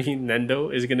Hosho Marine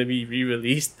Nendo is gonna be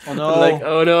re-released. Oh no!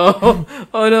 oh no!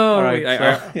 Oh no! All right,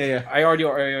 I already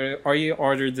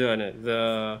ordered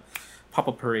the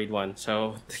Pop-Up Parade one,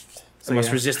 so I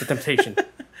must resist the temptation.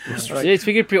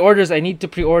 Speaking of pre-orders, I need to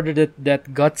pre-order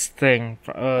that Guts thing.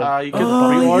 You can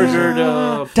pre-order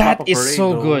the that Pop-Up is Parade,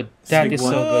 so though. good. That is so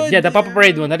good. Yeah, the Pop-Up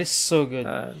Parade one. That is so good.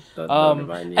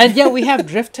 And we have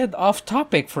drifted off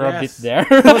topic for a bit there.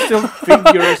 Still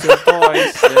figures and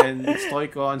toys and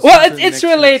Toy-Cons. Well, it's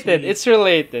related. It's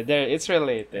related. It's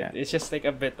related. Yeah. It's just like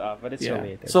a bit off, but it's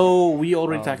related. So we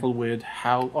already tackled with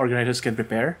how organizers can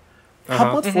prepare.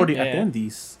 How about for the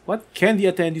attendees? What can the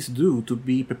attendees do to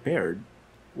be prepared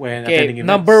when attending events?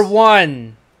 Number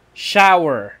 1,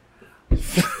 shower.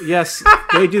 Yes,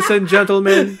 ladies and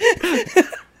gentlemen,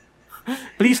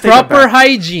 please take proper a bath.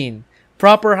 hygiene.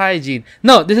 proper hygiene.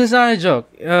 No, this is not a joke.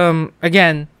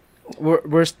 Again,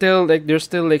 we're still like there's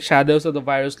still like shadows of the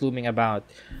virus looming about.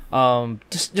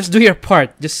 Just do your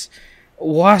part. Just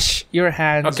wash your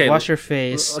hands, wash your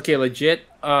face. Okay, legit.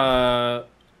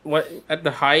 What at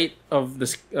the height of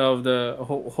the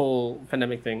whole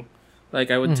pandemic thing,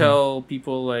 like I would tell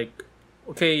people like,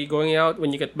 okay, going out, when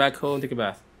you get back home, take a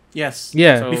bath. Yes.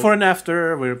 Yeah. So- Before and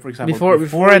after, where for example,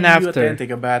 Before and you after. attend,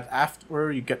 take a bath. After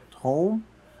you get home,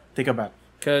 take a bath.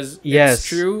 Because Yes. it's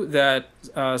true that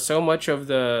so much of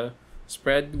the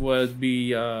spread would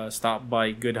be stopped by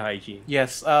good hygiene.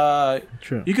 Yes.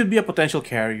 True. You could be a potential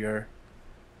carrier.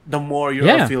 The more you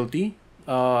Yeah. are filthy,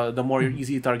 the more you're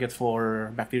easy target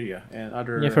for bacteria and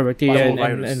other For bacteria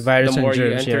possible and virus The and more you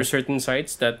germs. enter certain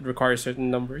sites that require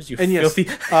certain numbers, you And yes, filthy.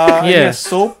 and Yeah. yes,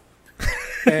 soap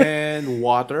and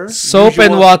water. Soap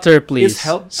and usual- water, please.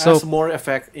 has Soap. more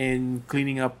effect in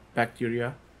cleaning up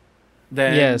bacteria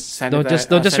than Yes. Don't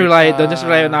just rely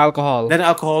on alcohol. Then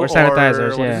alcohol Or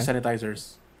sanitizers, what yeah. is it? Sanitizers.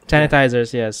 Sanitizers,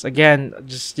 yes. Again,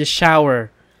 just shower.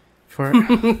 For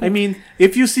I mean,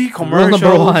 if you see Rule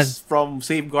number one. commercials from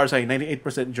safeguards like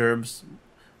 98% germs,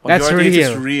 That's majority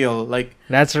is real. real. Like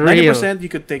that's 90% real. you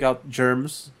could take out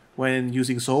germs when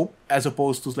using soap, as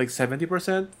opposed to like 70%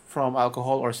 from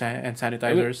alcohol or and I mean,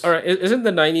 sanitizers. all right, isn't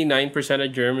the 99%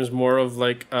 of germs more of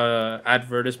like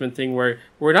advertisement thing where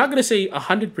we're not gonna say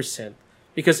 100%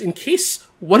 because in case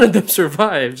one of them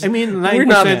survives, I mean, we're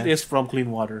not- 9% is from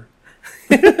clean water.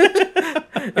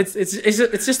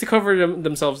 it's just to cover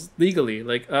themselves legally.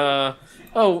 Like,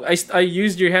 I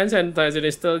used your hand sanitizer and I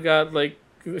still got like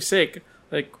sick.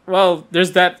 Like, well,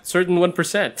 there's that certain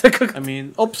 1%. I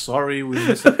mean, sorry, we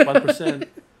missed that 1%.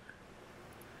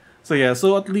 So yeah,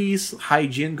 so at least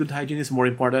good hygiene is more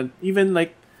important. Even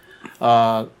like,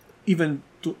 even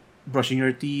to brushing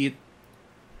your teeth,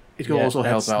 it can also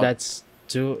help out. That's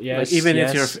too. Yes. Like even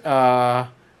yes. if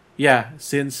you're,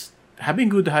 since having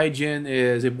good hygiene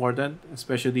is important,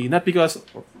 especially not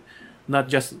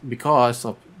just because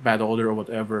of bad odor or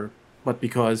whatever, but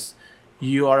because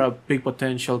you are a big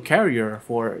potential carrier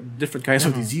for different kinds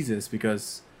of diseases.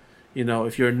 Because,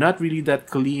 if you're not really that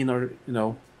clean or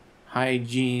good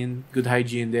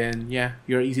hygiene, then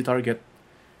you're an easy target,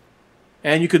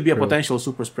 and you could be a True. potential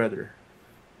super spreader.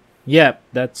 Yeah,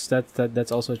 that's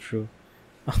also true.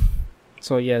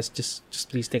 So yes, just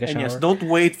please take a And shower. yes, don't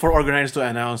wait for organizers to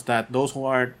announce that those who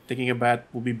aren't taking a bath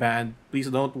will be banned. Please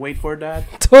don't wait for that.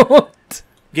 Don't.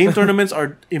 Game tournaments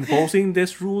are imposing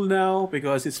this rule now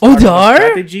because it's Oh, part they of are? the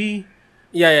strategy.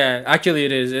 Yeah. Actually,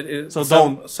 it is. So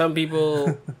some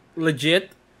people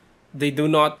legit they do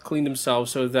not clean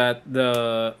themselves so that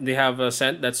they have a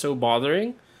scent that's so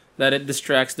bothering that it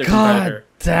distracts their God competitor.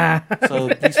 damn. So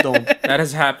please don't. That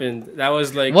has happened. That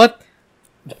was like What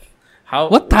how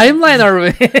timeline are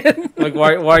we in? like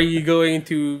why are you going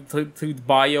to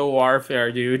bio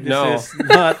warfare, dude? This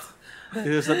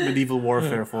is not medieval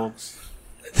warfare, folks.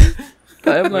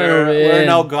 Timeline are we We're in?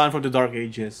 now gone from the dark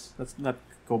ages. Let's not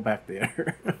go back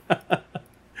there.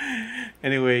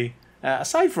 Anyway,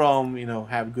 aside from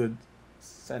have good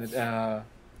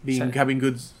having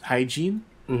good hygiene,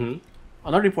 Mm-hmm.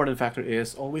 another important factor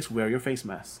is always wear your face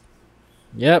mask.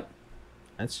 Yep,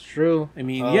 that's true. I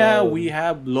mean, Um, we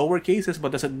have lower cases,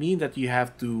 but doesn't mean that you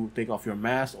have to take off your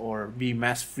mask or be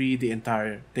mask free the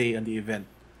entire day on the event.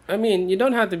 I mean, you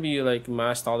don't have to be like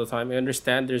masked all the time. I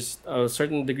understand there's a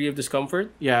certain degree of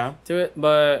discomfort Yeah, to it,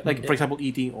 but like for example,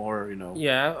 eating or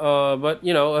yeah, but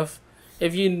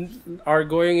if you are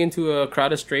going into a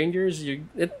crowd of strangers,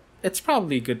 it's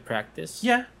probably good practice.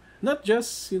 Yeah, not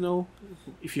just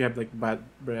if you have like bad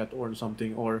breath or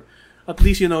something, or at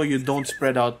least you don't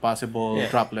spread out possible Yeah.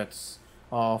 droplets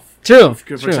of. True. If,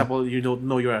 for True. example, you don't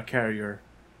know you're a carrier,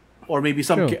 or maybe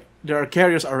True. there are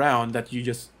carriers around that you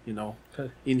just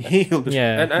inhale.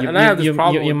 Yeah, And I have this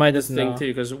problem You might with this just thing know. too,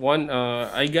 because one,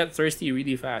 I get thirsty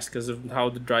really fast because of how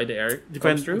dry the air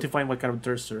comes through. Define what kind of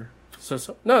thirster. So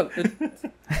no,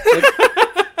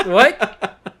 what?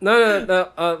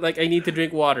 No. Like I need to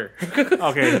drink water.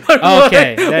 Okay.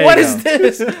 Okay, there What you is go.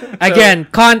 this? Again,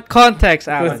 context,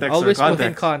 Alan. Context, Always sir, put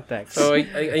in context. context. So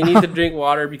I need to drink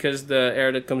water because the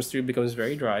air that comes through becomes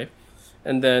very dry.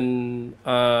 And then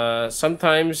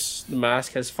sometimes the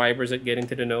mask has fibers that get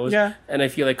into the nose. Yeah. And I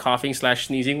feel like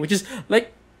coughing/sneezing, which is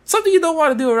like something you don't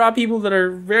want to do around people that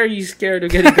are very scared of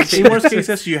getting In contagious. worst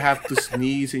cases, you have to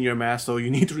sneeze in your mask, so you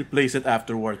need to replace it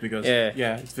afterwards because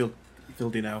it's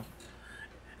filthy now.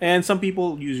 And some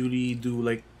people usually do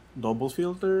like double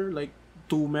filter, like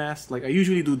 2 masks. Like I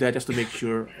usually do that just to make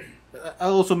sure.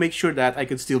 I'll also make sure that I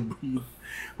can still breathe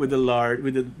with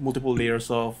the multiple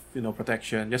layers of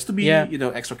protection, just to be Yeah.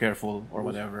 extra careful or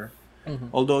whatever.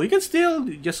 Although you can still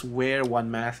just wear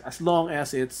one mask as long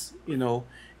as it's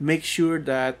make sure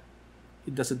that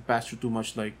it doesn't pass through too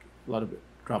much, like a lot of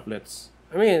droplets.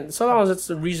 I mean, so long as it's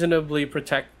reasonably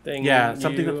protecting something you that's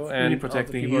and really all the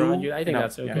protecting people you. around you, I think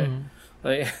that's okay. Mhm.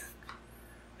 Like,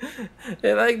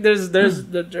 yeah, like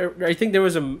I think there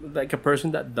was a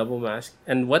person that double mask,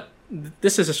 and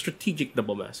this is a strategic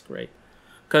double mask, right?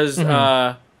 Because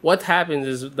what happens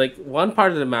is like one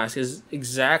part of the mask is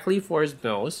exactly for his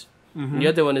nose, and the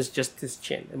other one is just his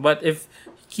chin. But if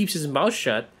he keeps his mouth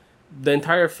shut, the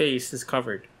entire face is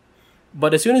covered.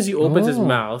 But as soon as he opens his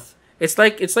mouth, it's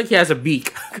like he has a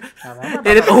beak, and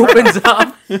it opens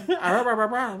up.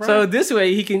 So this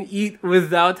way he can eat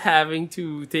without having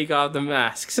to take off the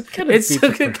masks. It's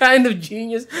kind of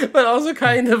genius, but also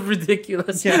kind of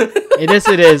ridiculous. Yeah. It is.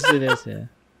 Yeah.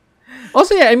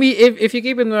 Also, yeah, I mean, if you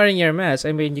keep on wearing your mask,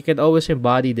 I mean, you can always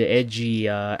embody the edgy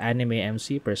anime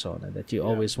MC persona that you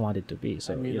always wanted to be.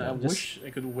 So, I mean, I just... wish I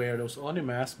could wear those Oni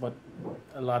masks, but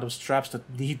a lot of straps that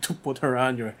need to put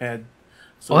around your head.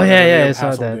 So I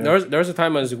saw that. There was a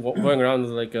time I was going around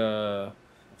with like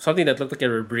something that looked like a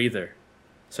rebreather.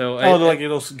 So like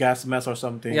those gas masks or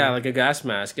something. Yeah, like a gas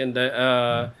mask, and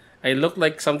I looked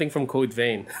like something from Code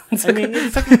Vein. I mean,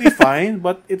 it's technically fine,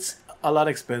 but it's a lot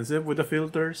expensive with the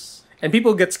filters. And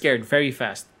people get scared very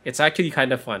fast. It's actually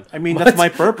kind of fun. I mean, that's my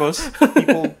purpose.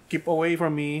 People keep away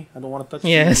from me. I don't want to touch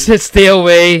you. Yes, stay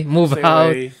away, move out.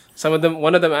 Away.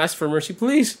 One of them asked for mercy.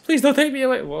 Please don't take me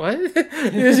away. What?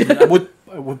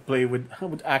 I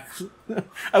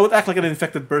would act like an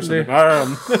infected person. Like,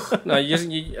 No,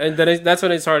 and then that's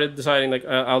when I started deciding like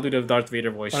I'll do the Darth Vader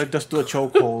voice. or just do a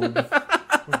chokehold,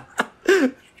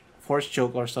 force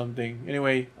choke or something.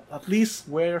 Anyway, at least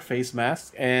wear face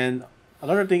mask. And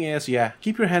another thing is,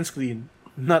 keep your hands clean,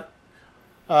 not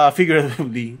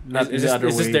figuratively, not Is the other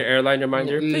way. this the airline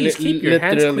reminder? Please keep your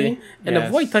hands literally. clean and Yes.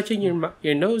 avoid touching your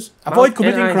nose. Avoid mouth,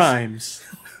 committing and eyes. crimes.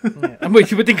 I'm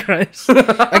committing crimes.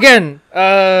 Again,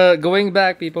 going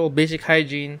back, people, basic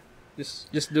hygiene.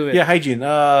 Just do it. Yeah, hygiene,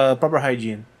 proper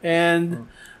hygiene. And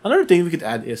another thing we could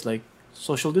add is like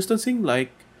social distancing.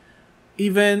 Like,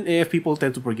 even if people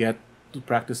tend to forget to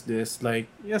practice this, like,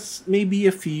 yes, maybe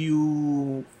a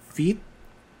few feet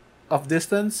of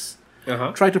distance.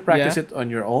 Try to practice it on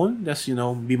your own. Just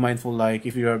be mindful. Like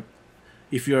if you're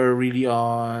really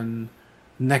on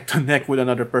neck to neck with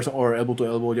another person or elbow to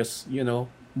elbow, just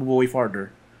move away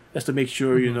farther, just to make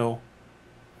sure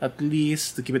at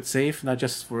least to keep it safe, not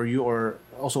just for you or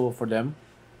also for them.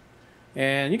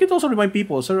 And you can also remind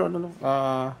people, sir,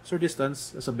 sir,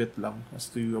 distance is a bit long, as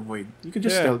to avoid. You can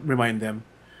just remind them.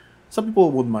 Some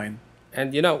people would mind.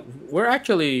 And we're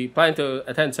actually planning to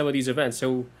attend some of these events.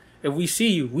 So if we see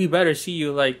you, we better see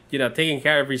you like taking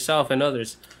care of yourself and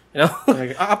others.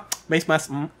 Like, face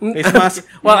mask, face mask.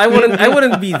 Well, I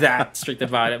wouldn't be that strict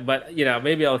about it, but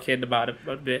maybe I'll kid about it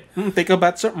a bit. Take a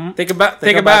bath, sir. Take a bath.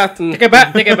 Take a bath.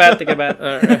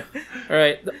 All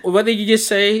right. What did you just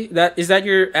say? Is that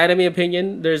your anime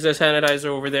opinion? There's a sanitizer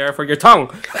over there for your tongue.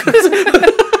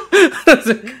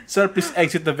 Sir, please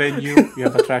exit the venue. You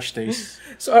have a trash taste.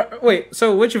 So wait.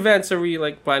 So which events are we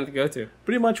like planning to go to?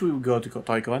 Pretty much, we will go to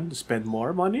Toy-Con to spend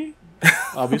more money.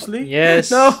 Obviously. Yes.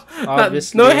 No.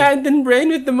 Obviously. No hand and brain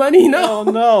with the money. No. Oh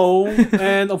no!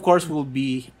 And of course, we'll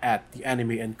be at the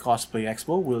Anime and Cosplay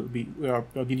Expo. We are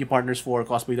media partners for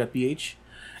Cosplay.ph,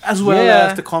 as well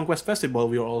as the Conquest Festival.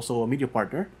 We are also a media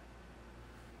partner.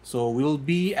 So we'll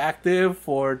be active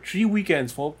for 3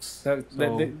 weekends, folks.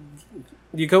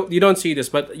 You don't see this,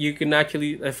 but you can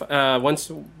actually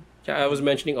once I was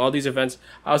mentioning all these events,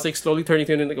 I was like slowly turning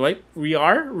to it and like, wait, we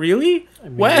are really? I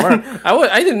mean, when?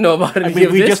 I didn't know about it. I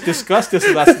mean, we just discussed this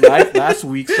last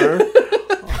week, sir.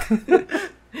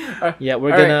 Yeah,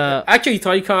 we're gonna actually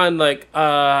Toy-Con. Like,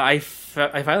 I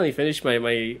finally finished my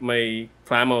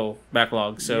Plamo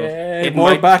backlog. So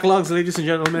more backlogs, ladies and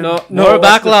gentlemen. No, more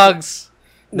backlogs.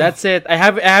 That's it. I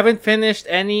haven't finished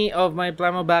any of my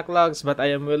Plamo backlogs, but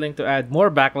I am willing to add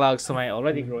more backlogs to my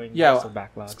already growing list of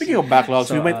backlogs. Speaking of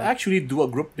backlogs, we might actually do a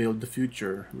group build in the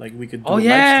future. Like we could do a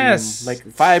live stream, like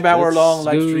 5-hour long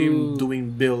live stream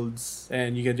doing builds,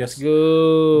 and you can just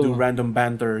do random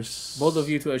banters. Bold of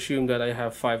you to assume that I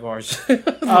have 5 hours.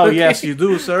 Oh yes, you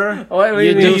do, sir.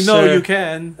 You know you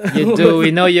can. You do.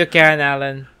 We know you can,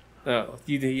 Alan. No,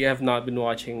 you have not been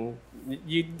watching.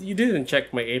 You didn't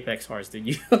check my Apex hours, did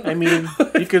you? I mean,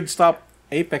 you could stop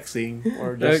apexing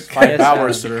or just 5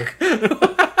 hours, sir.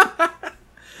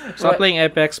 Stop playing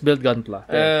Apex, build Gunpla.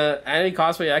 Anime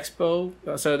Cosplay Expo.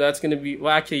 So that's gonna be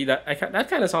actually that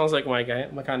kind of sounds like my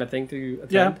kind of thing to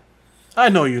attend. I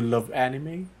know you love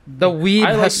anime. The weeb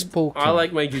I has spoken. I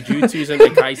like my Jujutsus and my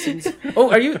Kaisens.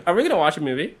 Oh, are we gonna watch a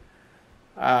movie?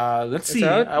 Let's see.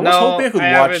 out? I was No, hoping I could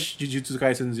I watch Jujutsu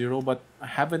Kaisen 0, but I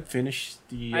haven't finished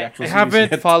the actual I series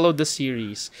haven't yet. followed the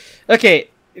series. Okay,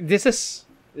 this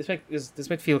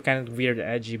might feel kind of weird,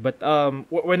 edgy, but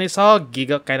when I saw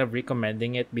Giga kind of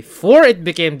recommending it before it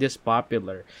became this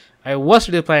popular, I was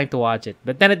really planning to watch it,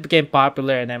 but then it became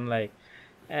popular, and I'm like,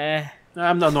 eh.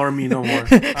 I'm not normie no more.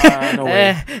 No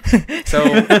way. So,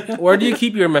 where do you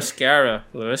keep your mascara,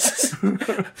 Lewis?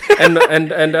 and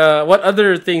what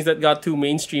other things that got too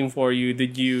mainstream for you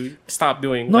did you stop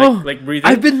doing? No, like breathing.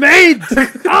 I've been made.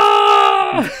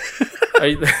 Ah! Are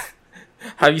you,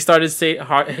 have you started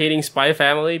hating Spy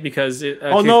Family because it?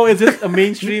 Oh no, is it a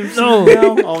mainstream No. series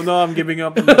now? Oh no, I'm giving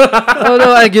up. Oh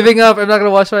no, I'm giving up. I'm not gonna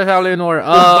watch My Family anymore.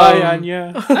 Goodbye,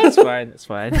 Anya. That's fine. That's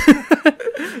fine.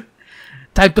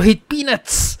 Time to hate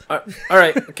peanuts. All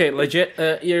right, okay, legit.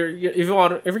 You're if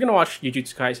you're gonna watch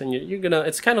Jujutsu Kaisen, you're gonna.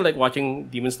 It's kind of like watching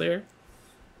Demon Slayer.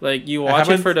 Like you I watch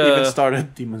it haven't for even the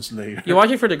started Demon Slayer. you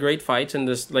watch it for the great fights and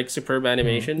this like superb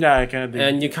animation. Yeah, I kind of did.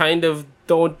 And you kind of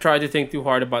don't try to think too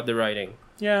hard about the writing.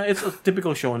 Yeah, it's a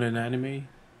typical shonen anime.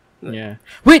 Yeah.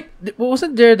 Wait,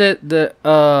 wasn't there there's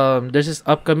this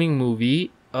upcoming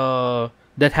movie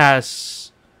that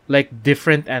has like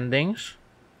different endings?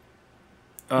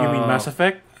 You mean Mass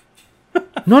Effect?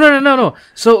 No.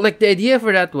 So like the idea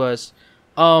for that was,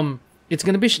 it's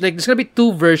gonna be there's gonna be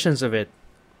two versions of it.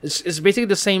 It's basically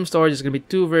the same story. There's gonna be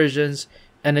two versions,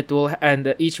 and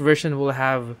each version will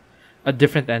have a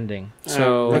different ending.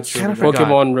 So that's kind true. of forgot.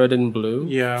 Pokemon Red and Blue.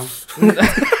 Yeah.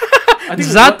 I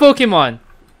Is that Pokemon?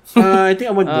 I think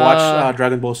I would watch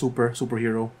Dragon Ball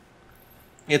Superhero.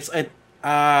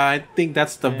 I think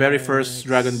that's the very first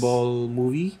Dragon Ball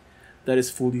movie that is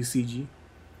fully CG.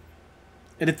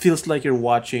 And it feels like you're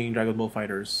watching Dragon Ball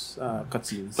Fighters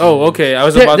cutscenes. Oh, okay. I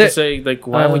was There- about there- to say like,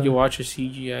 why would you watch a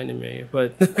CG anime?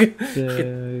 But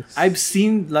I've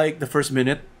seen like the first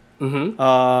minute, Mhm.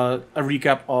 a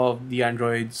recap of the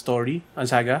Android story and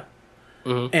saga,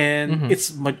 Mhm. and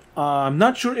it's I'm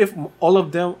not sure if all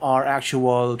of them are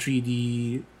actual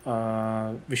 3D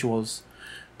visuals,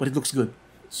 but it looks good,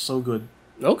 so good.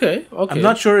 Okay. I'm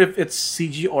not sure if it's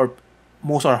CG or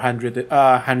most are hand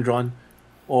drawn,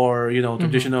 or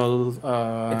traditional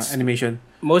animation.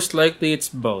 Most likely it's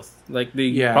both. Like they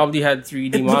Yeah. probably had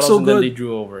 3D It looks models so and then good. they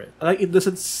drew over it. Like it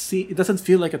doesn't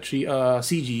feel like a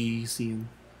CG scene.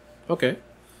 Okay.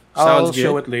 I'll Sounds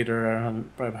show good. it later,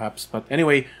 perhaps. But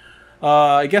anyway,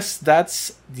 I guess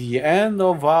that's the end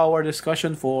of our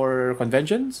discussion for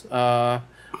conventions.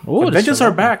 Conventions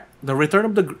are back. The return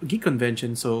of the Geek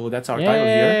Convention. So that's our title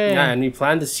here. Yeah, and we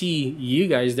plan to see you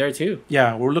guys there too.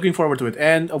 Yeah, we're looking forward to it.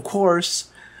 And of course,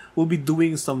 we'll be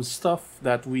doing some stuff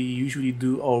that we usually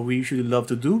do or we usually love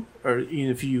to do, or in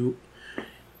a few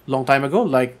long time ago.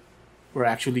 Like we're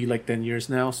actually like 10 years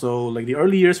now. So like the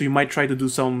early years, we might try to do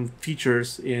some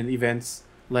features in events.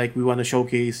 Like we want to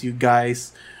showcase you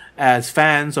guys as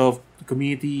fans of the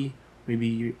community.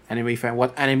 Maybe anime fan,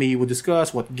 what anime you would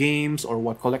discuss, what games or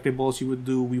what collectibles you would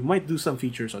do. We might do some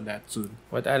features on that soon.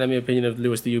 What anime opinion of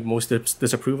Lewis do you most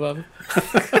disapprove of?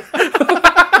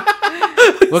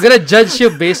 We're gonna judge you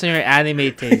based on your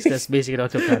anime taste. That's basically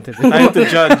what we're planning to do. Time to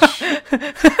judge.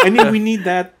 I think we need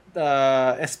that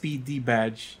SPD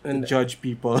badge And- to judge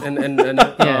people. And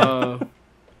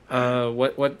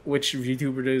which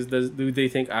YouTuber do they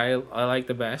think I like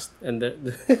the best? And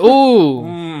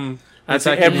Ooh. That's That's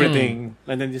like actually- everything,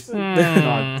 and then just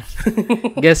nod.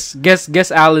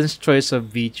 Guess Alan's choice of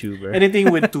VTuber.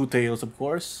 Anything with two tails, of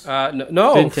course.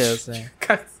 no. Twin tails, yeah.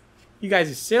 Guys, you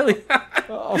guys are silly.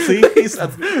 Oh, see, he's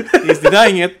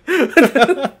denying it.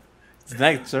 It's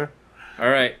nice, sir. All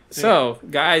right. So,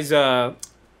 guys,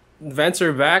 events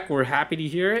are back. We're happy to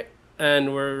hear it,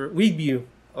 and we'd be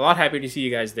a lot happy to see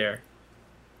you guys there.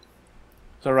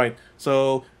 All right.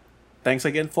 So, thanks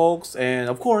again, folks, and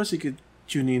of course, you could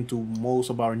tune in to most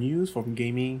of our news from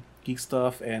gaming, geek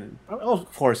stuff, and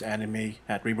of course, anime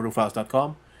at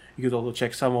ReaperFiles.com. You could also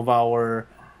check some of our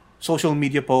social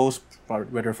media posts,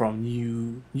 whether from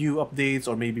new updates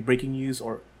or maybe breaking news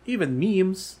or even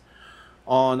memes,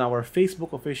 on our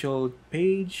Facebook official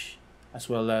page, as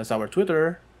well as our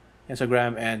Twitter,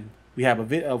 Instagram, and we have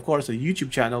of course a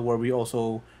YouTube channel where we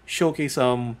also showcase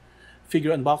some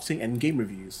figure unboxing and game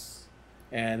reviews.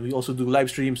 And we also do live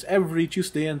streams every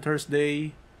Tuesday and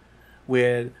Thursday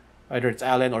with either it's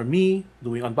Alan or me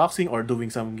doing unboxing or doing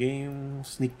some game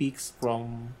sneak peeks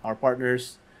from our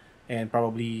partners and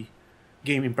probably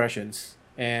game impressions.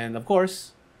 And of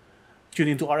course, tune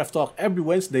into RF Talk every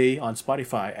Wednesday on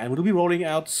Spotify, and we'll be rolling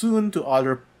out soon to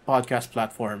other podcast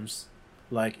platforms.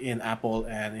 like in Apple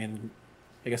and in,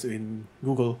 I guess, in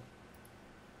Google,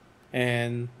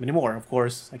 and many more. Of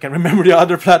course, I can't remember the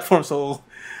other platforms, so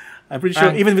I'm pretty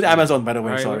sure. Even with Amazon, by the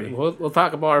way. All right, Sorry. we'll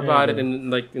talk more about it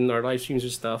in our live streams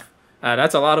and stuff.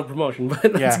 That's a lot of promotion,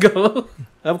 but let's go.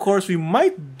 Of course, we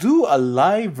might do a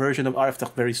live version of RF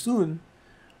Talk very soon.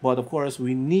 But of course,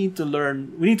 we need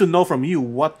to know from you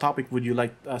what topic would you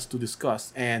like us to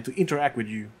discuss and to interact with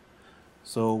you.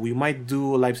 So we might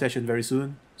do a live session very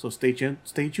soon. So stay tuned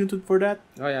for that.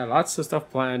 Oh yeah, lots of stuff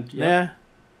planned. Yep.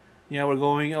 Yeah, we're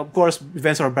going. Of course,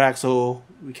 events are back, so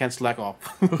we can't slack off.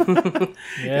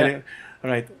 Yeah. All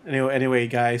right. Anyway,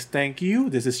 guys, thank you.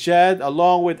 This is Chad,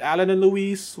 along with Alan and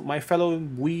Luis, my fellow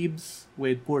weebs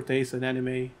with poor taste in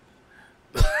anime.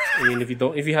 I mean, if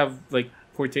you have like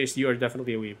poor taste, you are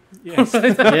definitely a weeb. Yes.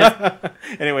 Yeah.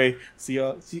 Anyway,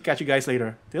 catch you guys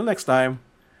later. Till next time.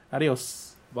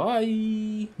 Adios.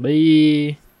 Bye.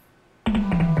 Bye.